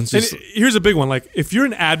 it's just, here's a big one. Like, if you're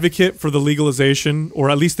an advocate for the legalization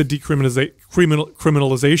or at least the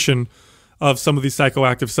decriminalization of some of these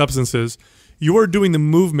psychoactive substances, you are doing the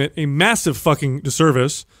movement a massive fucking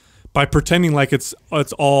disservice by pretending like it's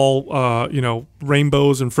all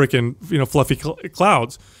rainbows and freaking fluffy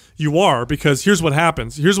clouds. You are, because here's what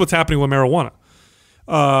happens. Here's what's happening with marijuana.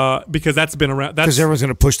 Because that's been around. Because everyone's going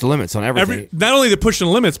to push the limits on everything. Not only they're pushing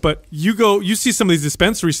the limits, but you see some of these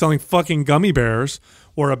dispensaries selling fucking gummy bears,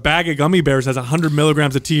 or a bag of gummy bears has 100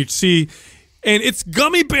 milligrams of THC, and it's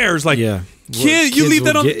gummy bears. Like, kid, you leave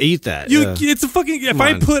that on. Eat that. It's a fucking. If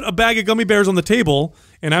I put a bag of gummy bears on the table,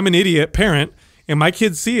 and I'm an idiot parent, and my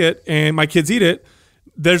kids see it, and my kids eat it,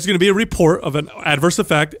 there's going to be a report of an adverse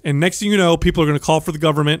effect, and next thing you know, people are going to call for the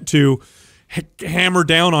government to hammer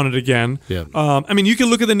down on it again. Yeah. I mean, you can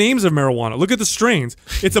look at the names of marijuana. Look at the strains.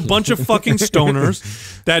 It's a bunch of fucking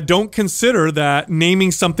stoners that don't consider that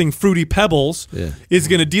naming something Fruity Pebbles is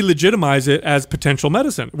going to delegitimize it as potential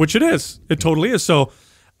medicine, which it is. It totally is. So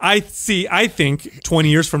I think 20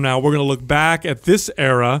 years from now, we're going to look back at this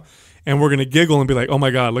era and we're going to giggle and be like, oh my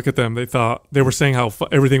God, look at them. They were saying how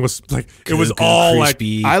everything was like, it was all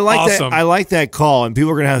crispy. like, I like awesome. that. I like that call, and people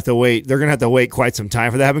are going to have to wait. They're going to have to wait quite some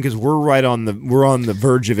time for that, because we're on the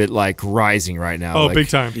verge of it, like rising right now. Oh, like, big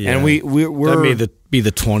time. And we're that may be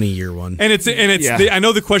the 20-year one. And it's I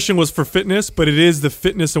know the question was for fitness, but it is the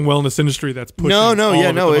fitness and wellness industry that's pushing.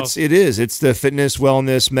 It's the fitness,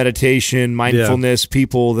 wellness, meditation, mindfulness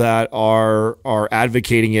people that are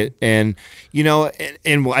advocating it, and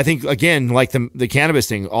and I think, again, like the cannabis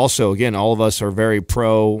thing. Also, again, all of us are very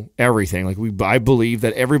pro everything. Like I believe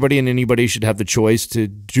that everybody and anybody should have the choice to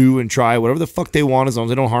do and try whatever the fuck they want, as long as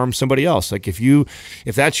they don't harm somebody else. Like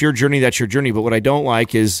if that's your journey, that's your journey. But what I don't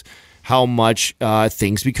like is how much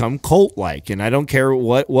things become cult-like. And I don't care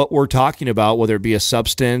what we're talking about, whether it be a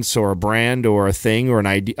substance or a brand or a thing or an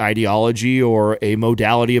ideology or a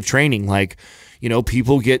modality of training. Like,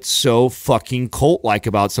 people get so fucking cult-like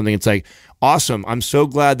about something. It's like, awesome, I'm so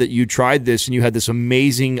glad that you tried this and you had this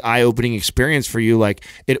amazing eye-opening experience for you. Like,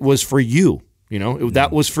 it was for you. That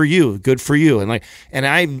was for you. Good for you. And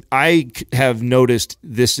I have noticed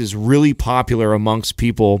this is really popular amongst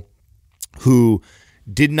people who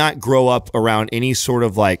did not grow up around any sort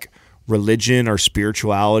of like religion or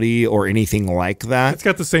spirituality or anything like that. It's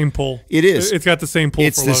got the same pull. It is. It's got the same pull.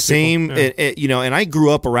 It's for a the lot of same, people. and I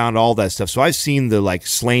grew up around all that stuff. So I've seen the like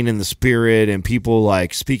slain in the spirit and people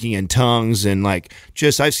like speaking in tongues and like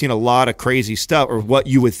I've seen a lot of crazy stuff, or what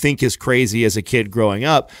you would think is crazy as a kid growing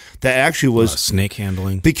up, that actually was snake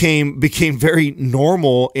handling became very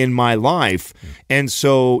normal in my life. And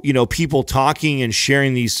so, people talking and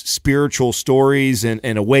sharing these spiritual stories and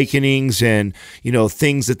awakenings and,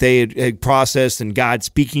 things that they had processed and God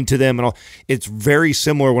speaking to them and all. It's very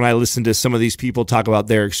similar when I listen to some of these people talk about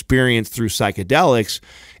their experience through psychedelics.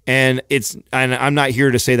 And I'm not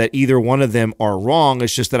here to say that either one of them are wrong.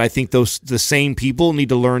 It's just that I think the same people need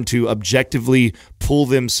to learn to objectively pull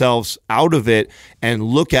themselves out of it and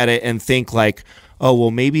look at it and think like, oh,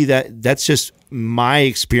 well, maybe that's just my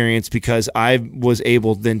experience, because I was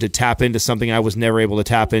able then to tap into something I was never able to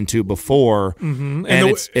tap into before. Mm-hmm.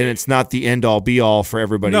 And it's not the end all be all for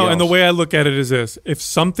everybody else. No, and the way I look at it is this: if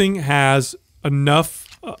something has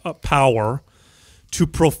enough power to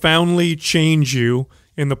profoundly change you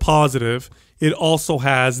in the positive, it also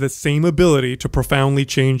has the same ability to profoundly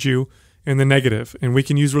change you in the negative. And we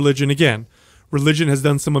can use religion again. Religion has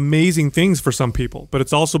done some amazing things for some people, but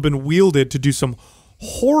it's also been wielded to do some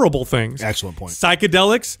horrible things. Excellent point.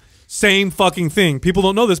 Psychedelics, same fucking thing. People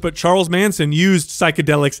don't know this, but Charles Manson used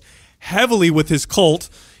psychedelics heavily with his cult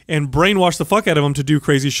and brainwashed the fuck out of them to do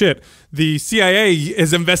crazy shit. The CIA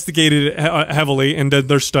has investigated it heavily and did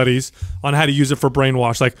their studies on how to use it for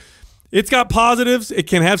brainwash. Like, it's got positives. It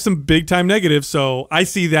can have some big time negatives. So I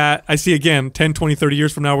see that. I see, again, 10, 20, 30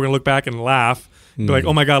 years from now, we're going to look back and laugh. Be like,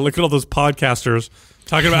 oh my God, look at all those podcasters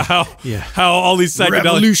talking about how all these psychedelics,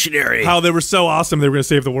 revolutionary, how they were so awesome they were going to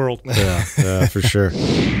save the world. Yeah, for sure.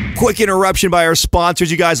 Quick interruption by our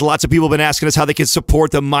sponsors. You guys, lots of people have been asking us how they can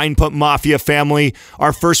support the Mind Pump Mafia family.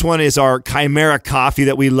 Our first one is our Chimera Coffee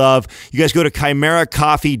that we love. You guys go to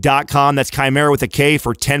chimeracoffee.com. That's Chimera with a K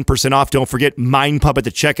for 10% off. Don't forget Mind Pump at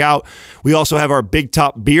the checkout. We also have our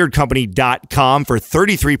BigTopBeardCompany.com for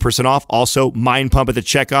 33% off. Also, Mind Pump at the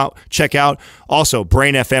checkout. Also,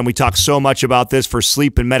 Brain FM. We talk so much about this for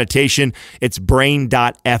sleep and meditation. It's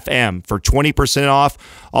brain.fm for 20% off.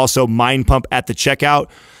 Also, Mind Pump at the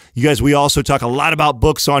checkout. You guys, we also talk a lot about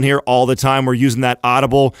books on here all the time. We're using that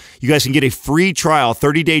Audible. You guys can get a free trial,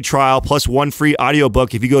 30-day trial, plus one free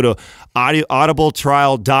audiobook if you go to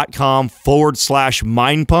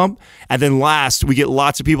audibletrial.com/Mind Pump. And then last, we get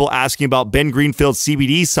lots of people asking about Ben Greenfield's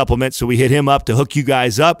CBD supplement, so we hit him up to hook you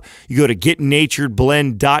guys up. You go to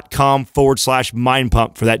getnaturedblend.com/Mind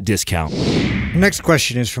Pump for that discount. Next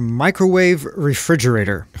question is from Microwave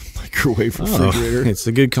Refrigerator. Microwave refrigerator. It's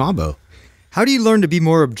a good combo. How do you learn to be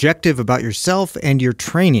more objective about yourself and your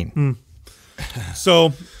training?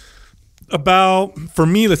 So, for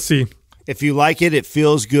me, let's see. If you like it, it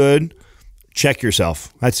feels good, check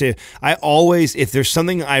yourself. That's it. I always, if there's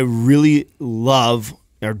something I really love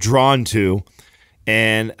or drawn to,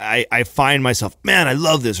 and I find myself, man, I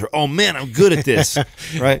love this, or oh man, I'm good at this,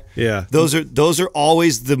 right? Yeah. Those are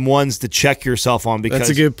always the ones to check yourself on, because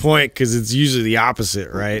That's a good point, because it's usually the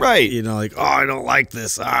opposite, right? Right. You know, like, oh, I don't like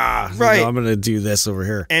this. Right. You know, I'm going to do this over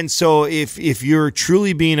here. And so if you're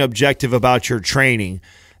truly being objective about your training,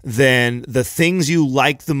 then the things you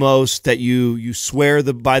like the most, that you swear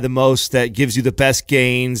by the most, that gives you the best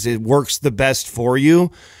gains, it works the best for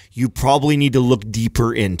you, you probably need to look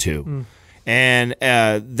deeper into. And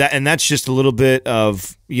that's just a little bit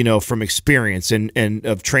of, from experience and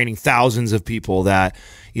of training thousands of people, that,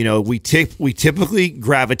 we typically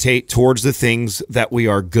gravitate towards the things that we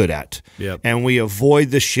are good at. Yep. And we avoid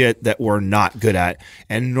the shit that we're not good at.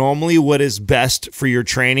 And normally what is best for your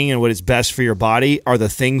training and what is best for your body are the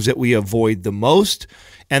things that we avoid the most.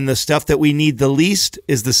 And the stuff that we need the least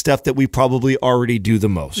is the stuff that we probably already do the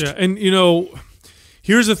most. Yeah, and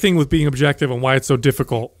here's the thing with being objective and why it's so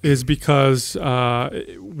difficult is because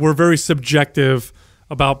we're very subjective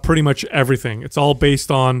about pretty much everything. It's all based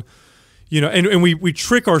on, and we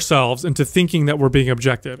trick ourselves into thinking that we're being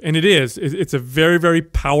objective. And it's a very, very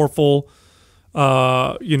powerful,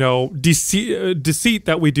 deceit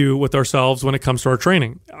that we do with ourselves when it comes to our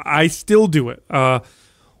training. I still do it.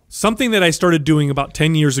 Something that I started doing about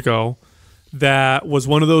 10 years ago that was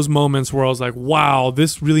one of those moments where I was like, wow,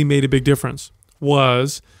 this really made a big difference,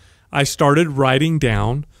 was I started writing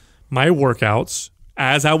down my workouts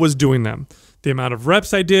as I was doing them. The amount of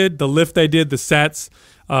reps I did, the lift I did, the sets,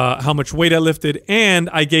 how much weight I lifted, and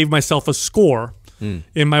I gave myself a score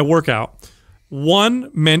in my workout. 1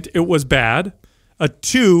 meant it was bad, a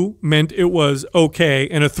 2 meant it was okay,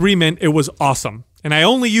 and a 3 meant it was awesome. And I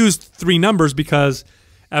only used 3 numbers because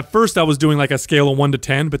at first I was doing like a scale of 1 to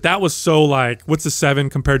 10, but that was so like, what's a 7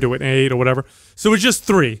 compared to an 8 or whatever? So it was just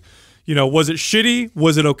 3. Was it shitty?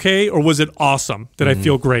 Was it okay? Or was it awesome? Did I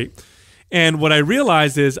feel great? And what I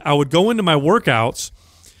realized is I would go into my workouts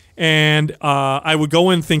and I would go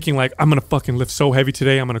in thinking like, I'm going to fucking lift so heavy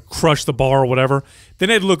today. I'm going to crush the bar or whatever.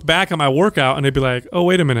 Then I'd look back at my workout and I'd be like, oh,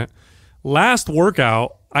 wait a minute. Last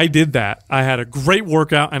workout, I did that. I had a great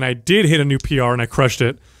workout and I did hit a new PR and I crushed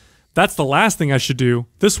it. That's the last thing I should do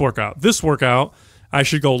this workout. This workout, I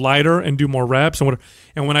should go lighter and do more reps and whatever.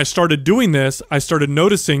 And when I started doing this, I started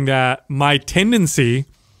noticing that my tendency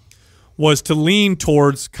was to lean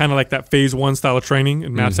towards kind of like that phase 1 style of training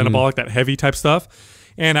and MAPS anabolic, that heavy type stuff.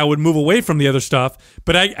 And I would move away from the other stuff.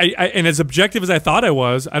 But I and as objective as I thought I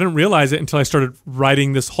was, I didn't realize it until I started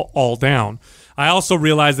writing this all down. I also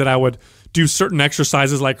realized that I would do certain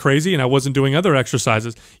exercises like crazy and I wasn't doing other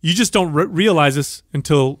exercises. You just don't realize this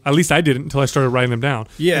until, at least I didn't, until I started writing them down.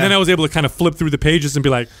 Yeah. And then I was able to kind of flip through the pages and be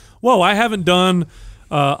like, whoa, I haven't done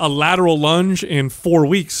a lateral lunge in 4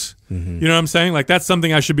 weeks. You know what I'm saying? Like that's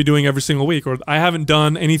something I should be doing every single week. Or I haven't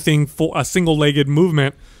done anything for a single-legged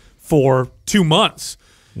movement for 2 months.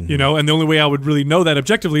 And the only way I would really know that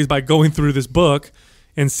objectively is by going through this book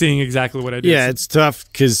and seeing exactly what I did. Yeah, it's tough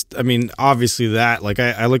because, obviously that, like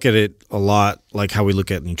I look at it a lot like how we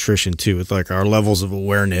look at nutrition too, with like our levels of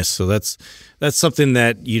awareness. So that's something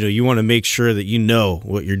that, you want to make sure that you know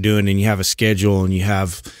what you're doing and you have a schedule and you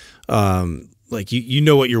have, you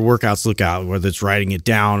know what your workouts look out, whether it's writing it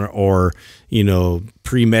down or,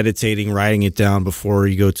 premeditating, writing it down before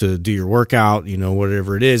you go to do your workout,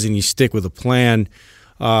 whatever it is, and you stick with a plan.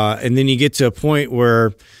 And then you get to a point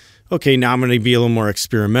where, okay, now I'm going to be a little more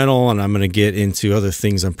experimental and I'm going to get into other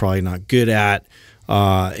things I'm probably not good at.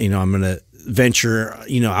 I'm going to venture,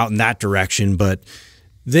 out in that direction. But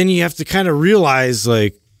then you have to kind of realize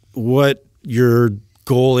like what your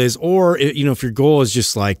goal is, or if your goal is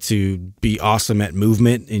just like to be awesome at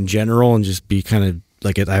movement in general and just be kind of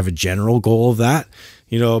like I have a general goal of that,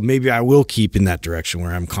 maybe I will keep in that direction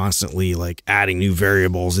where I'm constantly like adding new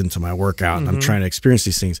variables into my workout and I'm trying to experience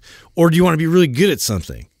these things. Or do you want to be really good at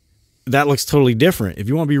something? That looks totally different. If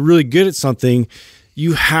you want to be really good at something,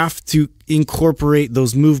 you have to incorporate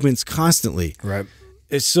those movements constantly. Right.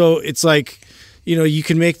 So it's like, you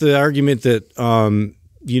can make the argument that,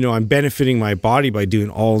 I'm benefiting my body by doing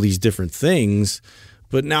all these different things,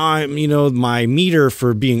 but now I'm, my meter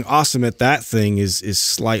for being awesome at that thing is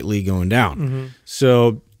slightly going down.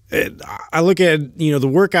 So I look at, the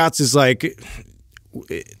workouts is like,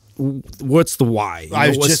 what's the why?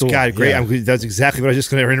 I just got it. Great. Yeah. That's exactly what I was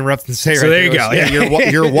just going to interrupt and say. So there you go.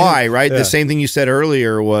 Your why, right? Yeah. The same thing you said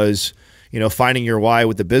earlier was, finding your why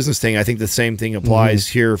with the business thing. I think the same thing applies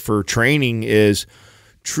here for training is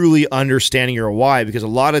truly understanding your why, because a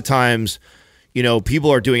lot of times, people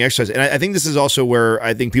are doing exercise. And I think this is also where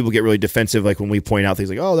I think people get really defensive, like when we point out things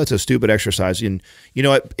like, oh, that's a stupid exercise. And,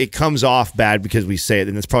 it comes off bad because we say it.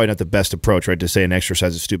 And it's probably not the best approach, right, to say an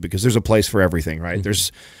exercise is stupid, because there's a place for everything, right?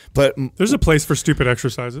 There's a place for stupid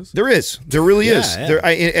exercises. There is. There really is. Yeah.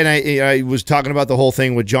 I was talking about the whole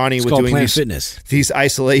thing with Johnny with doing these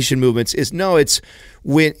isolation movements. It's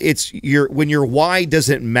when your why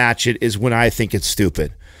doesn't match it is when I think it's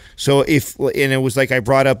stupid. So and it was like I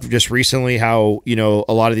brought up just recently how,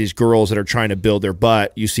 a lot of these girls that are trying to build their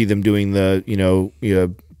butt, you see them doing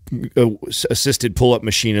the, assisted pull-up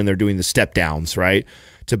machine, and they're doing the step downs, right,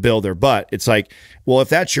 to build their butt. It's like, well, if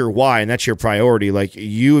that's your why and that's your priority, like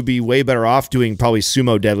you would be way better off doing probably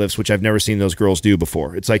sumo deadlifts, which I've never seen those girls do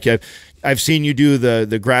before. It's like I've seen you do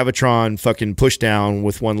the Gravitron fucking push down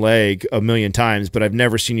with one leg a million times, but I've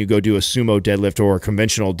never seen you go do a sumo deadlift or a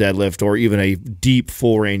conventional deadlift or even a deep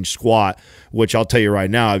full range squat, which I'll tell you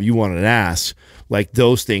right now, if you want an ass, like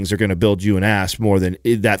those things are going to build you an ass more than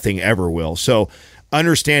that thing ever will. So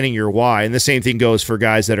understanding your why. And the same thing goes for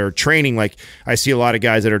guys that are training. Like I see a lot of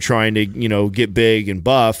guys that are trying to, get big and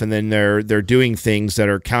buff, and then they're doing things that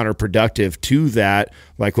are counterproductive to that,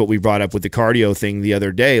 like what we brought up with the cardio thing the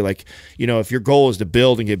other day. Like, if your goal is to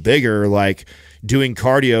build and get bigger, like doing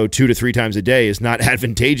cardio 2 to 3 times a day is not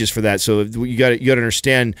advantageous for that. So you got to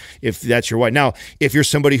understand if that's your why. Now, if you're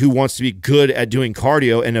somebody who wants to be good at doing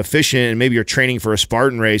cardio and efficient, and maybe you're training for a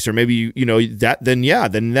Spartan race, or maybe then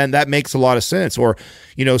that makes a lot of sense. Or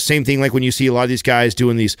same thing like when you see a lot of these guys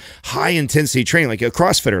doing these high intensity training, like a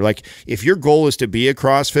CrossFitter. Like if your goal is to be a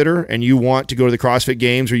CrossFitter and you want to go to the CrossFit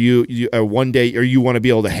Games, or you one day, or you want to be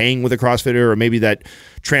able to hang with a CrossFitter, or maybe that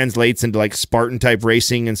translates into like Spartan type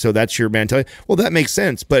racing, and so that's your mentality. Well, that makes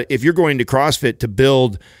sense. But if you're going to CrossFit to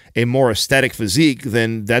build a more aesthetic physique,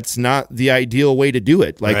 then that's not the ideal way to do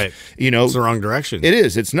it. Like, right. It's the wrong direction. It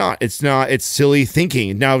is. It's not. It's silly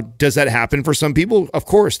thinking. Now, does that happen for some people? Of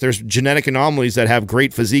course. There's genetic anomalies that have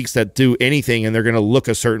great physiques that do anything, and they're going to look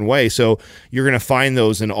a certain way. So you're going to find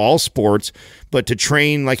those in all sports. But to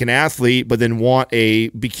train like an athlete, but then want a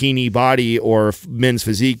bikini body or men's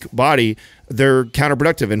physique body, they're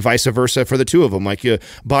counterproductive, and vice versa for the two of them. Like a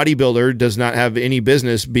bodybuilder does not have any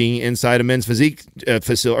business being inside a men's physique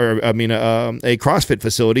facility, or a CrossFit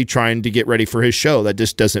facility trying to get ready for his show. That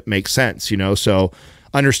just doesn't make sense, So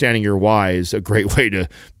understanding your why is a great way to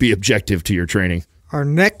be objective to your training. Our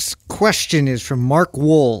next question is from Mark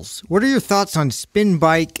Wolves. What are your thoughts on spin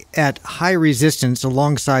bike at high resistance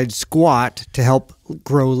alongside squat to help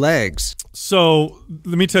grow legs? So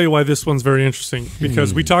let me tell you why this one's very interesting,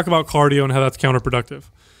 because we talk about cardio and how that's counterproductive,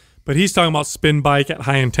 but he's talking about spin bike at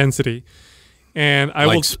high intensity. And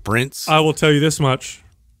sprints. I will tell you this much.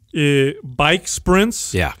 Bike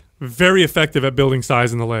sprints, yeah, very effective at building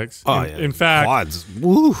size in the legs. Oh, in fact, quads.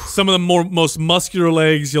 Woo. Some of the most muscular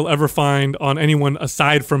legs you'll ever find on anyone,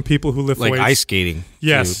 aside from people who lift like weights. Ice skating.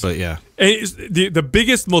 Yes. Too, but yeah. The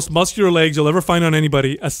biggest, most muscular legs you'll ever find on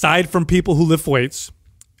anybody, aside from people who lift weights,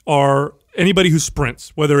 are anybody who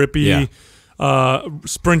sprints, whether it be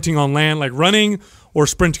sprinting on land like running, or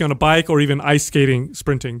sprinting on a bike, or even ice skating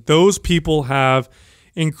sprinting. Those people have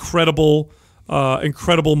incredible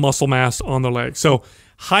muscle mass on their legs. So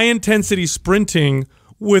high intensity sprinting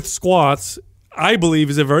with squats, I believe,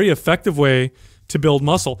 is a very effective way to build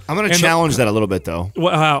muscle. I'm going to challenge that a little bit, though.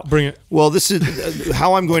 How? Bring it. Well, this is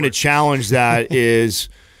how I'm going to challenge that is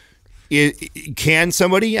Can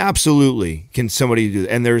somebody? Absolutely. Can somebody do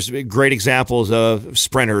that? And there's great examples of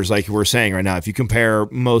sprinters, like we're saying right now. If you compare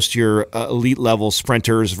most your elite level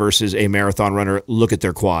sprinters versus a marathon runner, look at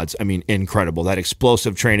their quads. I mean, incredible. That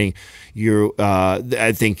explosive training.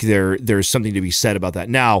 I think there's something to be said about that.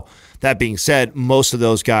 Now, that being said, most of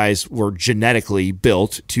those guys were genetically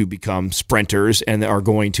built to become sprinters and are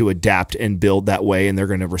going to adapt and build that way, and they're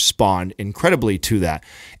going to respond incredibly to that.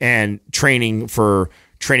 And training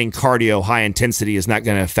cardio, high intensity is not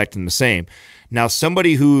going to affect them the same. Now,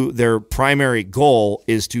 somebody who their primary goal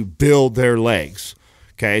is to build their legs.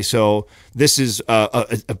 Okay, so this is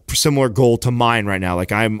a similar goal to mine right now.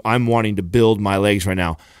 Like I'm wanting to build my legs right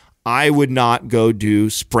now. I would not go do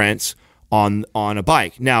sprints on a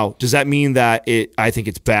bike. Now, does that mean that I think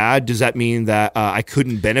it's bad? Does that mean that I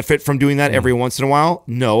couldn't benefit from doing that every once in a while?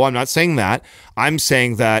 No, I'm not saying that. I'm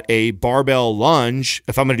saying that a barbell lunge,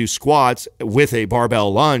 if I'm going to do squats with a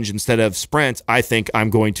barbell lunge instead of sprints, I think I'm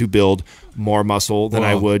going to build more muscle than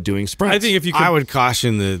I would doing sprints. I think if you I would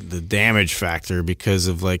caution the damage factor, because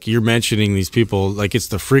of, like, you're mentioning these people, like, it's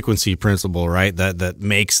the frequency principle, right? That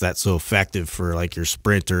makes that so effective for, like, your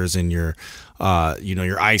sprinters and your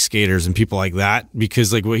your ice skaters and people like that,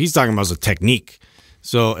 because, like, what he's talking about is a technique.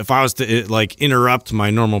 So if I was to interrupt my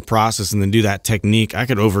normal process and then do that technique, I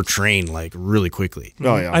could overtrain like really quickly.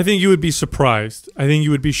 Oh yeah. I think you would be surprised. I think you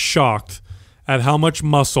would be shocked at how much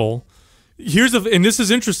muscle. And this is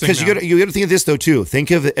interesting, because you got to think of this though too. Think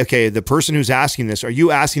of the person who's asking this. Are you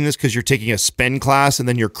asking this because you're taking a spin class and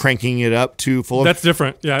then you're cranking it up to full? That's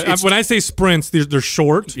different. Yeah, when I say sprints, they're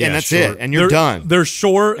short, and that's short. And you're done. They're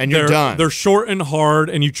short, and you're done. They're short and hard,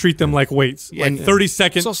 and you treat them like weights, like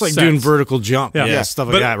 30-second. It's also like doing vertical jump, stuff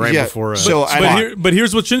like that before. But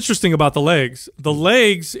here's what's interesting about the legs. The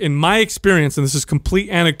legs, in my experience, and this is complete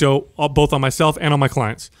anecdote, both on myself and on my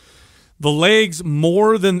clients. The legs,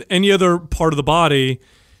 more than any other part of the body,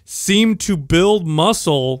 seem to build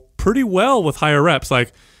muscle pretty well with higher reps.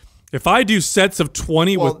 Like, if I do sets of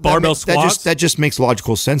 20 with barbell squats, that just makes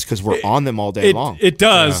logical sense because we're on them all day long. It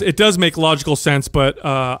does. Yeah. It does make logical sense, but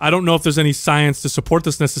I don't know if there's any science to support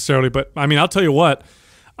this necessarily. But I mean, I'll tell you what,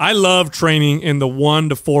 I love training in the 1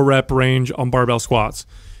 to 4 rep range on barbell squats.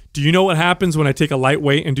 Do you know what happens when I take a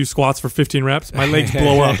lightweight and do squats for 15 reps? My legs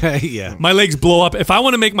blow up. Yeah. My legs blow up. If I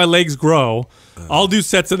want to make my legs grow, I'll do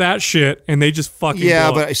sets of that shit, and they just fucking blow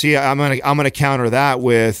up. But see, I'm gonna counter that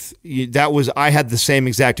with I had the same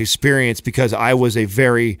exact experience because I was a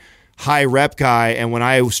very high rep guy, and when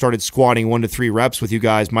I started squatting 1 to 3 reps with you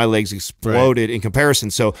guys, my legs exploded in comparison.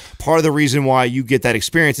 So part of the reason why you get that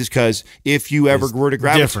experience is because if you ever were to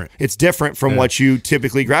gravitate, it's different from what you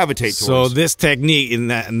typically gravitate towards. So this technique in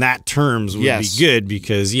that terms would be good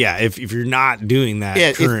because if you're not doing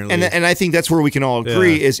that currently, and I think that's where we can all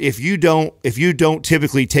agree is if you don't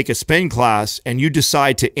typically take a spin class and you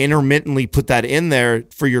decide to intermittently put that in there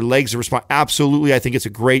for your legs to respond, absolutely, I think it's a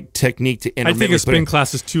great technique to intermittently. I think a spin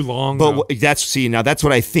class is too long. But that's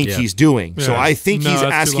what I think he's doing. Yeah. So I think he's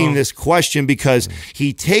asking this question because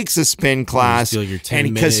he takes a spin class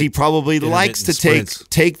and because he probably likes to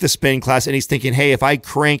take the spin class, and he's thinking, hey, if I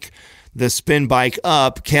crank the spin bike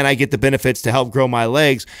up, can I get the benefits to help grow my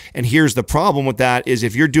legs? And here's the problem with that is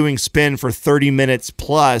if you're doing spin for 30 minutes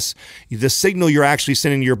plus, the signal you're actually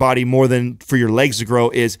sending to your body more than for your legs to grow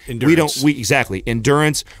is endurance.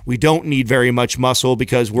 Endurance. We don't need very much muscle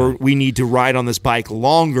because we need to ride on this bike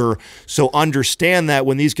longer. So understand that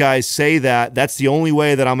when these guys say that, that's the only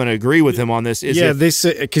way that I'm going to agree with him on this. They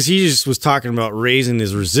say, because he just was talking about raising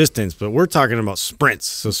his resistance, but we're talking about sprints.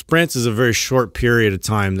 So sprints is a very short period of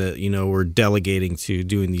time that, we're delegating to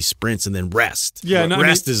doing these sprints and then rest. Yeah,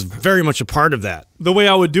 rest is very much a part of that. The way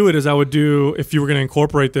I would do it is if you were going to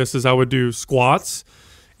incorporate this, is I would do squats,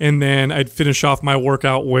 and then I'd finish off my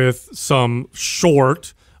workout with some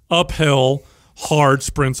short, uphill, hard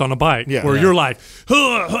sprints on a bike where you're like,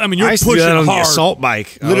 I mean, you're pushing that on hard. The assault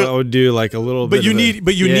bike. I would do like a little bit. You need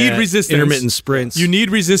resistance. Intermittent sprints. You need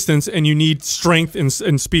resistance and you need strength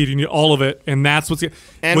and speed. You need all of it, and that's what's going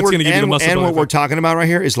to give you the muscle. And what we're talking about right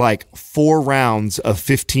here is like 4 rounds of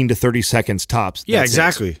 15 to 30 seconds tops.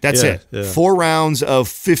 Exactly. That's it. 4 rounds of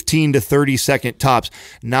 15 to 30 second tops.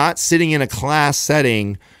 Not sitting in a class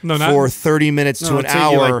setting for 30 minutes to an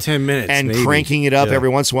hour, like 10 minutes, and maybe. cranking it up every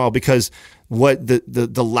once in a while because. What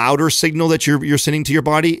the louder signal that you're sending to your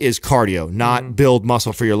body is cardio, not build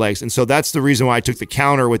muscle for your legs. And so that's the reason why I took the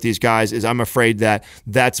counter with these guys is I'm afraid that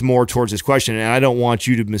that's more towards this question. And I don't want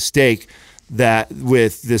you to mistake that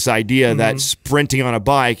with this idea that sprinting on a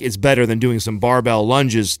bike is better than doing some barbell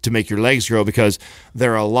lunges to make your legs grow, because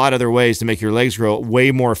there are a lot of other ways to make your legs grow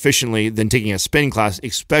way more efficiently than taking a spin class,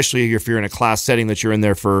 especially if you're in a class setting that you're in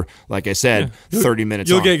there for, like I said, 30 minutes.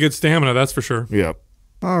 You'll get good stamina, that's for sure. Yeah.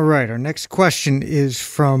 All right. Our next question is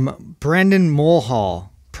from Brandon Mulhall.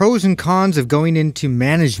 Pros and cons of going into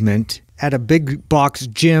management at a big box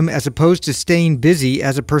gym as opposed to staying busy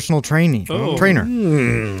as a personal trainer.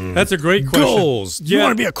 That's a great question. Goals. You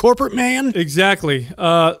want to be a corporate man? Exactly.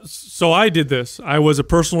 So I did this. I was a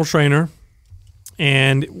personal trainer,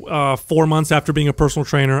 and 4 months after being a personal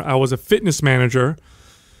trainer, I was a fitness manager,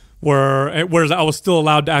 whereas I was still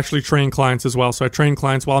allowed to actually train clients as well. So I trained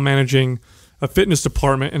clients while managing a fitness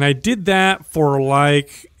department, and I did that for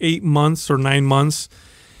like 8 months or 9 months.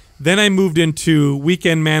 Then I moved into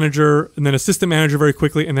weekend manager and then assistant manager very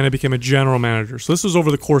quickly, and then I became a general manager. So this was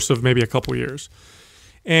over the course of maybe a couple years.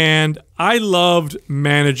 And I loved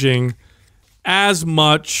managing as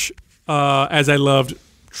much as I loved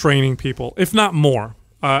training people, if not more.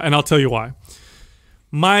 And I'll tell you why.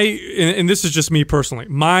 And this is just me personally,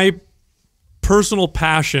 my personal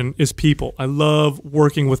passion is people. I love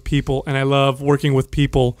working with people, and I love working with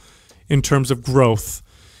people in terms of growth.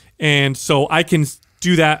 And so I can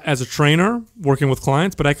do that as a trainer working with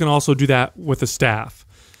clients, but I can also do that with a staff.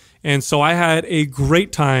 And so I had a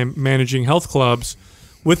great time managing health clubs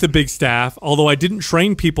with a big staff. Although I didn't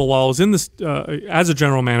train people while I was in this as a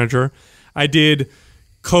general manager, I did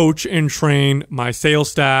coach and train my sales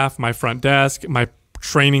staff, my front desk, my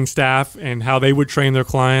training staff, and how they would train their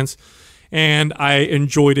clients. And I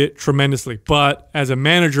enjoyed it tremendously. But as a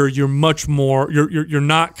manager, you're much more, you're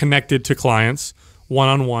not connected to clients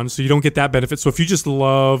one-on-one, so you don't get that benefit. So if you just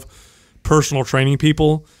love personal training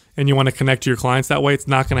people and you want to connect to your clients that way, it's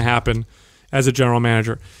not going to happen as a general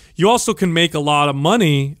manager. You also can make a lot of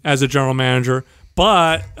money as a general manager,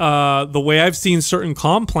 but the way I've seen certain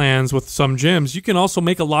comp plans with some gyms, you can also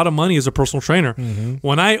make a lot of money as a personal trainer.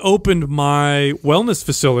 When I opened my wellness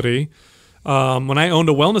facility, when I owned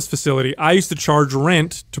a wellness facility, I used to charge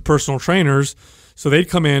rent to personal trainers. So they'd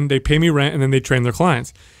come in, they'd pay me rent, and then they'd train their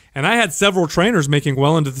clients. And I had several trainers making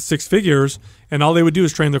well into the six figures, and all they would do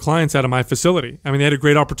is train their clients out of my facility. I mean, they had a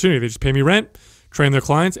great opportunity. They just pay me rent, train their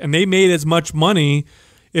clients, and they made as much money,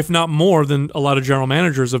 if not more, than a lot of general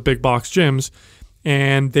managers of big box gyms,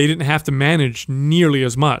 and they didn't have to manage nearly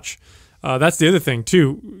as much. That's the other thing,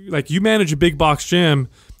 too. Like, you manage a big box gym,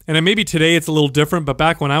 and then maybe today it's a little different, but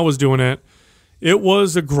back when I was doing it, it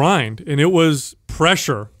was a grind, and it was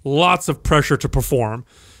pressure, lots of pressure to perform.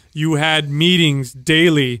 You had meetings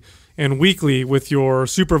daily and weekly with your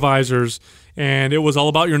supervisors, and it was all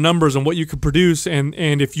about your numbers and what you could produce. And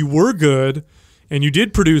if you were good and you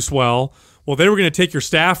did produce well, they were going to take your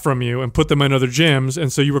staff from you and put them in other gyms.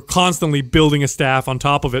 And so you were constantly building a staff on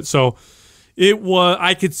top of it. So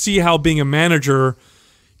I could see how being a manager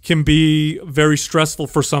can be very stressful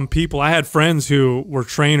for some people. I had friends who were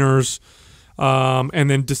trainers and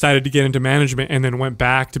then decided to get into management and then went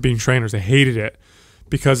back to being trainers. They hated it,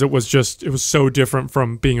 because it was so different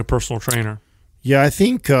from being a personal trainer. Yeah, I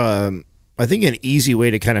think an easy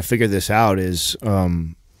way to kind of figure this out is,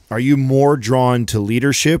 are you more drawn to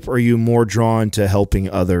leadership, or are you more drawn to helping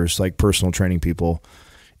others, like personal training people?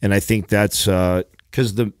 And I think that's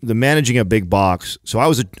because the managing a big box. So I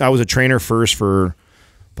was a trainer first for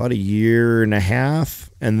about a year and a half,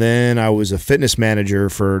 and then I was a fitness manager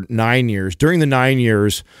for 9 years. During the 9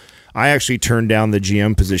 years, I actually turned down the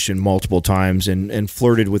GM position multiple times and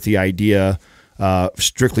flirted with the idea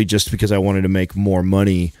strictly just because I wanted to make more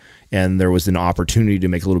money, and there was an opportunity to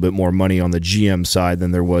make a little bit more money on the GM side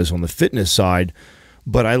than there was on the fitness side.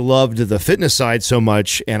 But I loved the fitness side so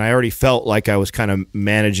much, and I already felt like I was kind of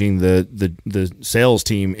managing the sales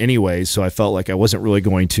team anyway, so I felt like I wasn't really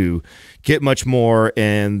going to get much more,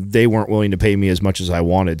 and they weren't willing to pay me as much as I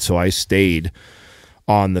wanted, so I stayed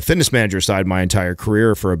on the fitness manager side my entire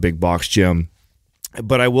career for a big box gym.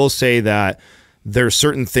 But I will say that there's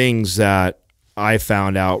certain things that I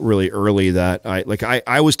found out really early that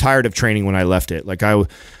I was tired of training when I left it. Like I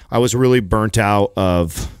was really burnt out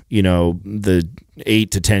of, the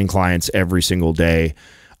 8 to 10 clients every single day.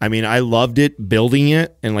 I mean, I loved it, building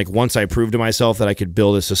it. And like, once I proved to myself that I could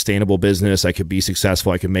build a sustainable business, I could be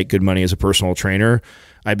successful, I could make good money as a personal trainer,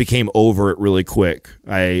 I became over it really quick.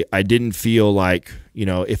 I didn't feel like,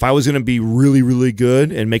 if I was going to be really, really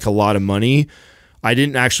good and make a lot of money, I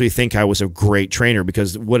didn't actually think I was a great trainer,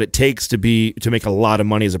 because what it takes to make a lot of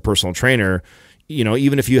money as a personal trainer,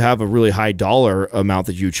 even if you have a really high dollar amount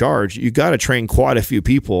that you charge, you got to train quite a few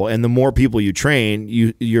people. And the more people you train,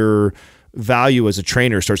 your value as a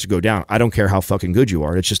trainer starts to go down. I don't care how fucking good you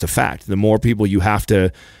are. It's just a fact. The more people you have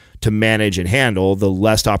to manage and handle, the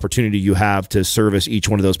less opportunity you have to service each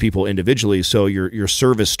one of those people individually. So your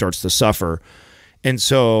service starts to suffer. And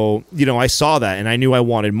so, I saw that and I knew I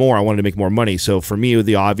wanted more. I wanted to make more money. So for me,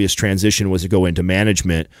 the obvious transition was to go into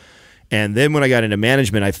management. And then when I got into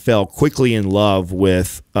management, I fell quickly in love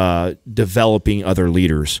with developing other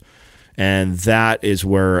leaders. And that is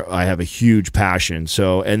where I have a huge passion.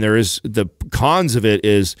 So, and there is the cons of it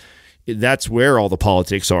is that's where all the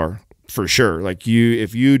politics are, for sure. Like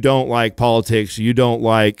if you don't like politics, you don't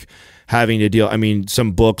like having to deal. I mean,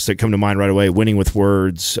 some books that come to mind right away: Winning with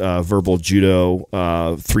Words, Verbal Judo,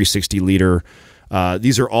 360 Leader.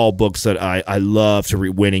 These are all books that I love to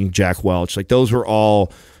read. Winning, Jack Welch. Like those were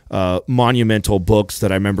all monumental books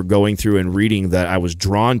that I remember going through and reading that I was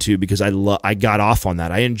drawn to because I got off on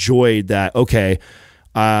that. I enjoyed that. Okay,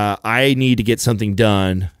 I need to get something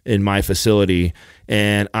done in my facility.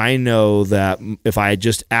 And I know that if I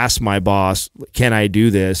just ask my boss, can I do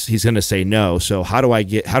this? He's going to say no. So how do I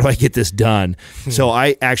get this done? So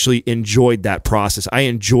I actually enjoyed that process. I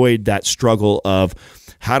enjoyed that struggle of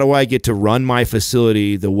how do I get to run my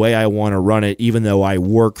facility the way I want to run it, even though I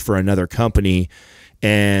work for another company.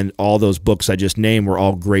 And all those books I just named were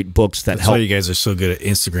all great books that That's help. why you guys are so good at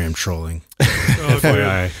Instagram trolling.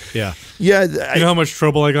 FYI. Yeah. Yeah. You know how much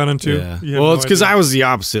trouble I got into? Yeah. Well, it's because I was the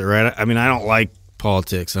opposite, right? I mean, I don't like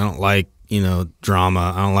politics. I don't like,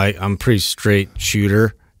 drama. I'm a pretty straight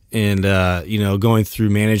shooter and, going through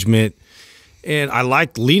management, and I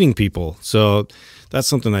liked leading people. So that's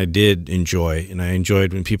something I did enjoy. And I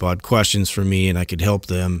enjoyed when people had questions for me and I could help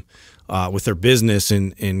them with their business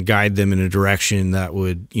and guide them in a direction that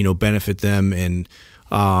would, benefit them and,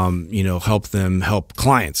 help them help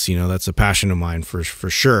clients. That's a passion of mine for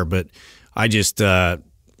sure. But I just, I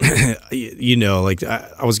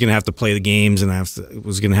was going to have to play the games and I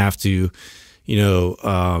was going to have to,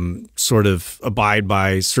 sort of abide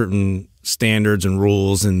by certain standards and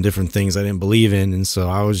rules and different things I didn't believe in. And so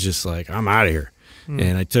I was just like, I'm out of here.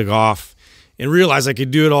 And I took off and realized I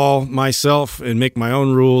could do it all myself and make my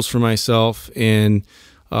own rules for myself and,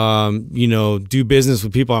 do business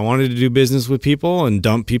with people I wanted to do business with people and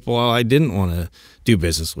dump people I didn't want to do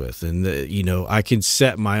business with. And, I could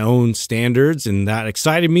set my own standards and that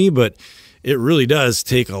excited me, but it really does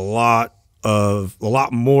take a lot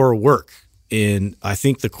more work. And I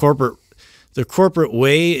think the corporate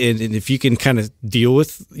way, and if you can kind of deal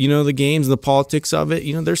with, the games and the politics of it,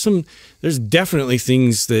 there's definitely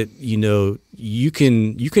things that, you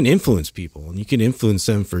can influence people and you can influence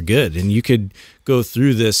them for good. And you could go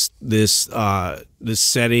through this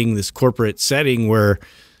setting, this corporate setting where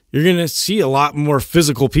you're going to see a lot more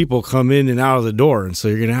physical people come in and out of the door. And so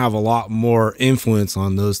you're going to have a lot more influence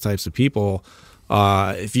on those types of people.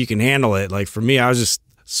 If you can handle it. Like for me, I was just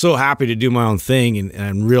so happy to do my own thing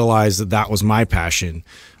and realize that was my passion.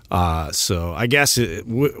 So I guess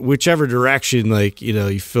whichever direction,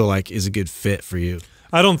 you feel like is a good fit for you.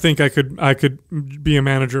 I don't think I could be a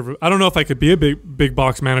manager. I don't know if I could be a big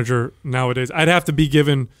box manager nowadays. I'd have to be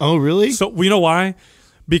given. Oh, really? So you know why?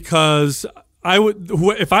 Because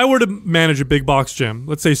if I were to manage a big box gym,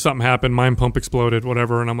 let's say something happened, Mind Pump exploded,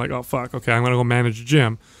 whatever, and I'm like, oh fuck, okay, I'm gonna go manage a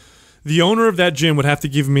gym. The owner of that gym would have to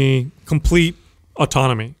give me complete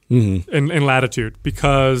autonomy and latitude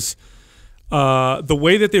because the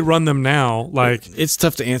way that they run them now, like it's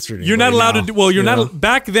tough to answer. You're not allowed to do. Well, you're not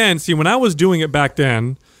back then. See, when I was doing it back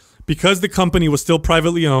then, because the company was still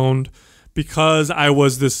privately owned, because I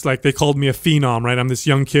was this, like they called me a phenom, right? I'm this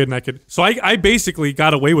young kid, and I basically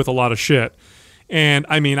got away with a lot of shit. And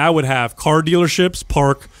I mean, I would have car dealerships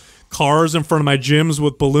park cars in front of my gyms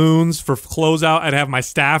with balloons for closeout. I'd have my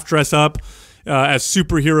staff dress up as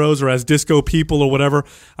superheroes or as disco people or whatever.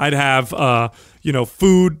 I'd have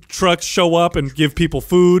food trucks show up and give people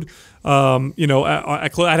food. I'd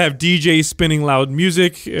have DJs spinning loud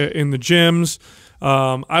music in the gyms.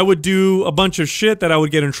 I would do a bunch of shit that I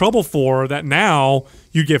would get in trouble for that now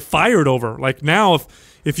you get fired over. Like now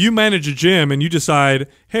if you manage a gym and you decide,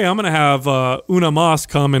 hey, I'm going to have Una Mas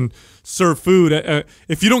come and serve food,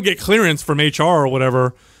 if you don't get clearance from HR or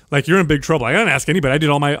whatever, like you're in big trouble. I didn't ask anybody. I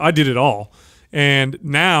did it all. And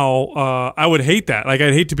now I would hate that. Like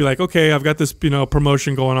I'd hate to be like, okay, I've got this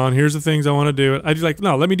promotion going on. Here's the things I want to do. I'd be like,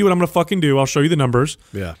 no, let me do what I'm gonna fucking do. I'll show you the numbers.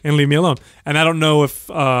 Yeah. And leave me alone. And I don't know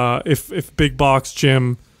if big box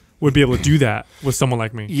gym would be able to do that with someone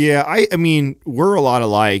like me. Yeah, I mean, we're a lot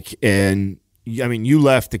alike, and I mean, you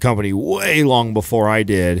left the company way long before I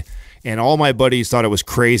did, and all my buddies thought it was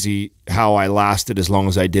crazy how I lasted as long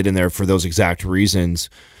as I did in there for those exact reasons.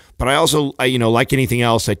 But I also, like anything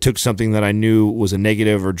else, I took something that I knew was a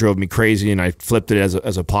negative or drove me crazy, and I flipped it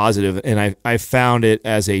as a positive. And I found it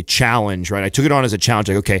as a challenge, right? I took it on as a challenge.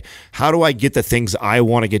 Like, okay, how do I get the things I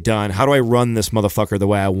want to get done? How do I run this motherfucker the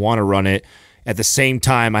way I want to run it? At the same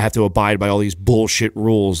time, I have to abide by all these bullshit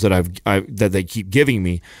rules that that they keep giving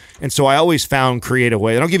me. And so I always found creative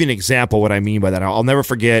ways. And I'll give you an example of what I mean by that. I'll never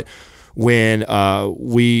forget when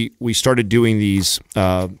we started doing these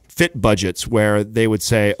fit budgets where they would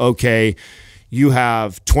say, okay, you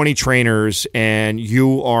have 20 trainers and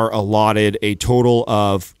you are allotted a total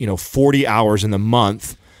of 40 hours in the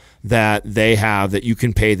month that they have that you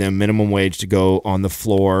can pay them minimum wage to go on the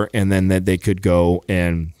floor, and then that they could go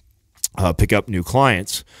and pick up new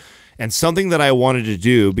clients. And something that I wanted to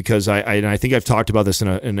do, because I think I've talked about this in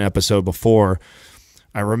an episode before,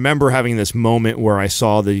 I remember having this moment where I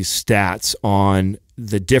saw these stats on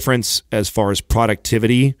the difference as far as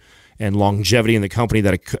productivity and longevity in the company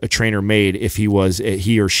that a trainer made if he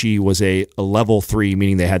or she was a level 3,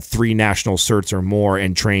 meaning they had 3 national certs or more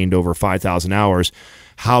and trained over 5,000 hours,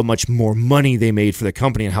 how much more money they made for the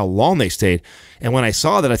company and how long they stayed. And when I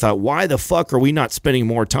saw that, I thought, why the fuck are we not spending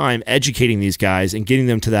more time educating these guys and getting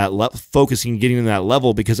them to that getting them to that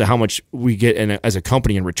level because of how much we get as a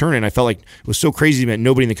company in return? And I felt like it was so crazy that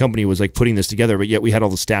nobody in the company was like putting this together, but yet we had all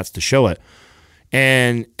the stats to show it.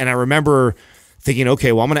 And I remember thinking,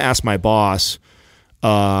 okay, well, I'm going to ask my boss,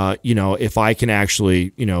 if I can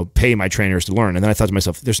actually, pay my trainers to learn. And then I thought to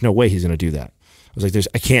myself, there's no way he's going to do that. I was like,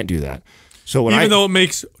 I can't do that. So even though it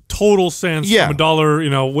makes total sense from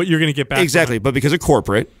 $1, what you're going to get back. Exactly, but because of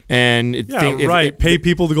corporate and pay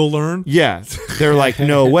people to go learn. Yeah, they're like,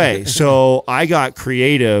 no way. So I got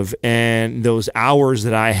creative, and those hours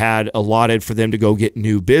that I had allotted for them to go get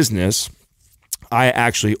new business, I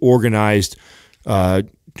actually organized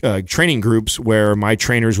training groups where my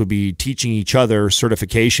trainers would be teaching each other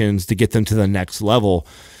certifications to get them to the next level.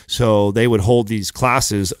 So they would hold these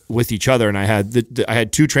classes with each other, and I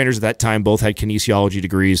had 2 trainers at that time, both had kinesiology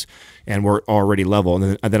degrees and were already level,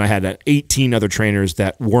 and then I had 18 other trainers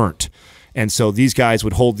that weren't. And so these guys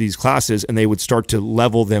would hold these classes, and they would start to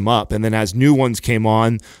level them up. And then as new ones came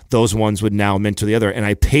on, those ones would now mentor the other. And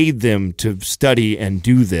I paid them to study and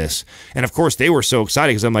do this. And of course, they were so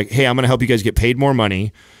excited because I'm like, hey, I'm going to help you guys get paid more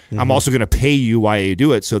money. I'm also going to pay you while you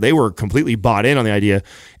do it. So they were completely bought in on the idea.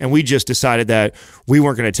 And we just decided that we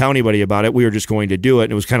weren't going to tell anybody about it. We were just going to do it.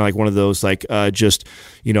 And it was kind of like one of those, like,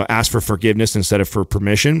 ask for forgiveness instead of for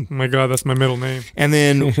permission. Oh my God, that's my middle name. And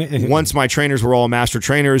then once my trainers were all master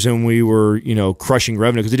trainers and we were, crushing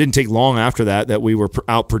revenue, because it didn't take long after that we were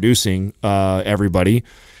out producing everybody.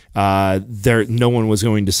 No one was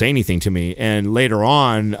going to say anything to me. And later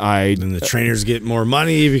on, and the trainers get more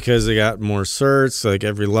money because they got more certs. Like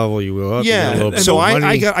every level you go up, yeah. You get a little So bit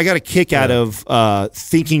I got a kick out of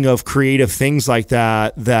thinking of creative things like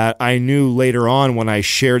that I knew later on when I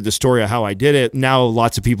shared the story of how I did it. Now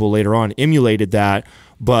lots of people later on emulated that.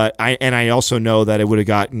 But I also know that it would have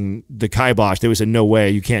gotten the kibosh. They would say, no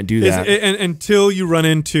way, you can't do that. And until you run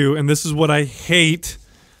into, and this is what I hate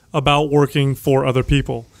about working for other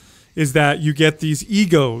people, is that you get these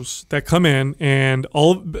egos that come in, and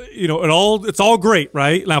it's all great,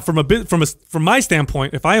 right? Now, from my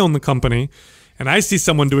standpoint, if I own the company and I see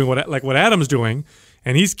someone doing what Adam's doing,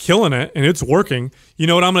 and he's killing it and it's working, you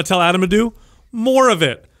know what I'm going to tell Adam to do? More of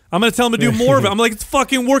it. I'm going to tell him to do more of it. I'm like, it's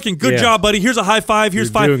fucking working. Good job, buddy. Here's a high five. Here's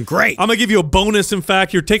You're 5. doing great. I'm going to give you a bonus. In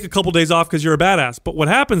fact, here, take a couple days off because you're a badass. But what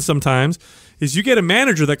happens sometimes is you get a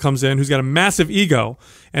manager that comes in who's got a massive ego,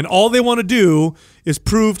 and all they want to do is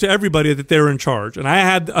prove to everybody that they're in charge. And I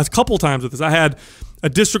had a couple times with this. I had a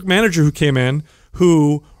district manager who came in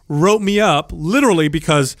who wrote me up literally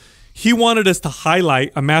because he wanted us to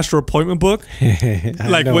highlight a master appointment book,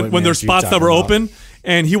 like when there's spots that were open.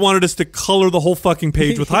 And he wanted us to color the whole fucking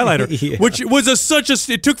page with highlighter, which was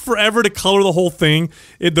it took forever to color the whole thing.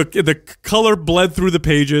 The color bled through the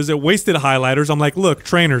pages. It wasted highlighters. I'm like, look,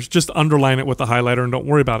 trainers, just underline it with the highlighter and don't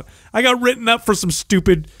worry about it. I got written up for some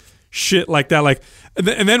stupid shit like that.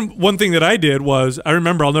 And then one thing that I did was, I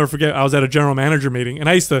remember, I'll never forget, I was at a general manager meeting, and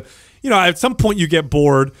I used to, at some point you get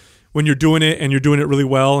bored when you're doing it and you're doing it really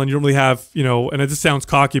well, and you don't really have, and it just sounds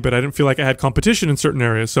cocky, but I didn't feel like I had competition in certain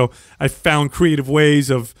areas. So I found creative ways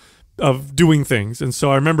of doing things. And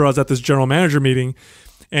so I remember I was at this general manager meeting,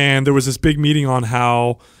 and there was this big meeting on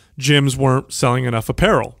how gyms weren't selling enough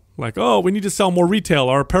apparel. Like, oh, we need to sell more retail.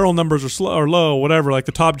 Our apparel numbers are slow or low, whatever. Like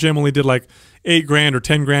the top gym only did like $8,000 or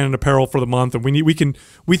 $10,000 in apparel for the month, and we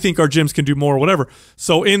think our gyms can do more, or whatever.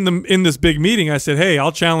 So in this big meeting, I said, hey,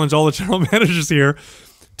 I'll challenge all the general managers here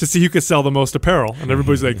to see who could sell the most apparel. And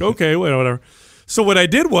everybody's like, okay, whatever. So what I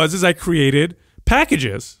did was I created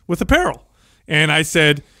packages with apparel. And I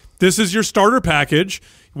said, this is your starter package.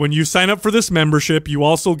 When you sign up for this membership, you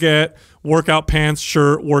also get workout pants,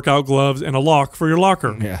 shirt, workout gloves, and a lock for your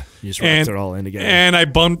locker. Yeah, you just wrapped it all in together. And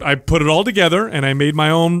I put it all together, and I made my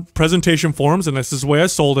own presentation forms, and this is the way I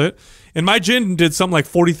sold it. And my gym did something like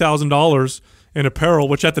 $40,000 in apparel,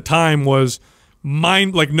 which at the time was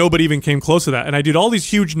like nobody even came close to that. And I did all these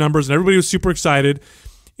huge numbers, and everybody was super excited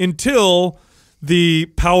until the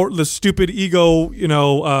stupid ego,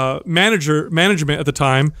 management at the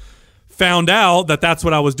time found out that that's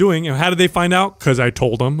what I was doing. And how did they find out? Because I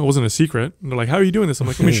told them. It wasn't a secret. And they're like, how are you doing this? I'm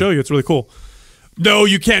like, let me show you. It's really cool. No,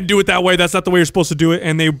 you can't do it that way. That's not the way you're supposed to do it.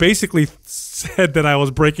 And they basically said that I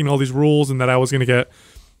was breaking all these rules and that I was going to get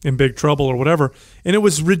in big trouble or whatever. And it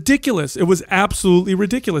was ridiculous. It was absolutely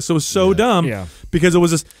ridiculous. It was so dumb because it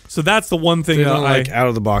was just, so that's the one thing that like out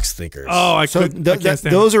of the box thinkers. Oh, I can't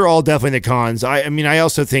stand those are all definitely the cons. I mean, I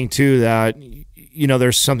also think too that,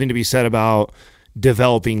 there's something to be said about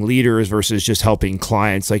developing leaders versus just helping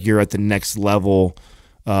clients. Like you're at the next level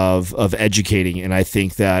of educating. And I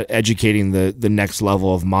think that educating the next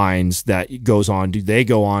level of minds that goes on to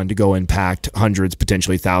go impact hundreds,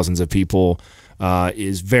 potentially thousands of people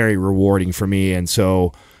is very rewarding for me. And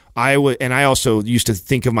so I also used to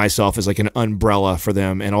think of myself as like an umbrella for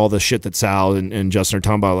them, and all the shit that Sal and Justin are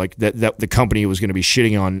talking about, like that the company was going to be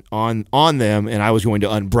shitting on them, and I was going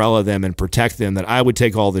to umbrella them and protect them, that I would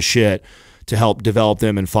take all the shit to help develop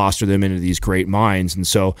them and foster them into these great minds. And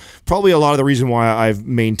so probably a lot of the reason why I've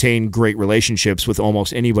maintained great relationships with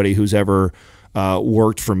almost anybody who's ever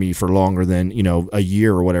worked for me for longer than a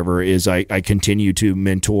year or whatever is I continue to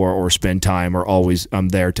mentor or spend time, or always I'm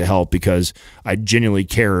there to help because I genuinely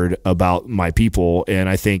cared about my people. And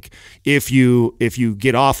I think if you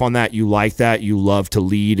get off on that, you like that, you love to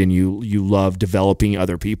lead, and you love developing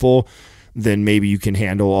other people, then maybe you can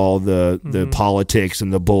handle all the politics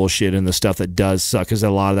and the bullshit and the stuff that does suck, because a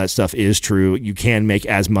lot of that stuff is true. You can make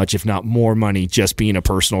as much, if not more money, just being a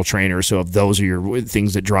personal trainer. So if those are your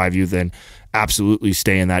things that drive you, then absolutely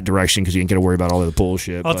stay in that direction, because you ain't got to worry about all the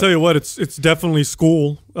bullshit. I'll tell you what, it's definitely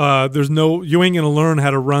school. You ain't going to learn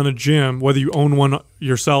how to run a gym, whether you own one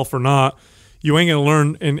yourself or not. You ain't going to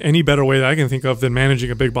learn in any better way that I can think of than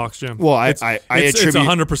managing a big box gym. Well, it's 100% the best way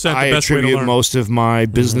to learn. I attribute most of my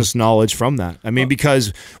business knowledge from that. I mean,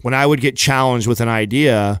 because when I would get challenged with an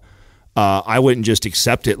idea, I wouldn't just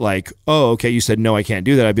accept it like, oh, okay, you said no, I can't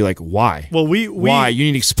do that. I'd be like, why? Well, why? You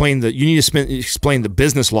need to explain the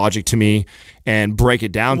business logic to me and break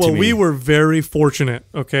it down to me. Well, we were very fortunate,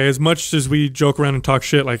 okay? As much as we joke around and talk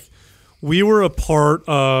shit, like we were a part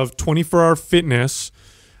of 24-Hour Fitness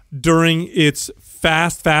during its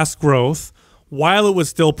fast growth, while it was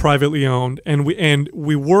still privately owned, and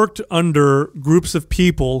we worked under groups of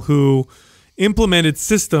people who implemented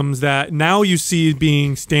systems that now you see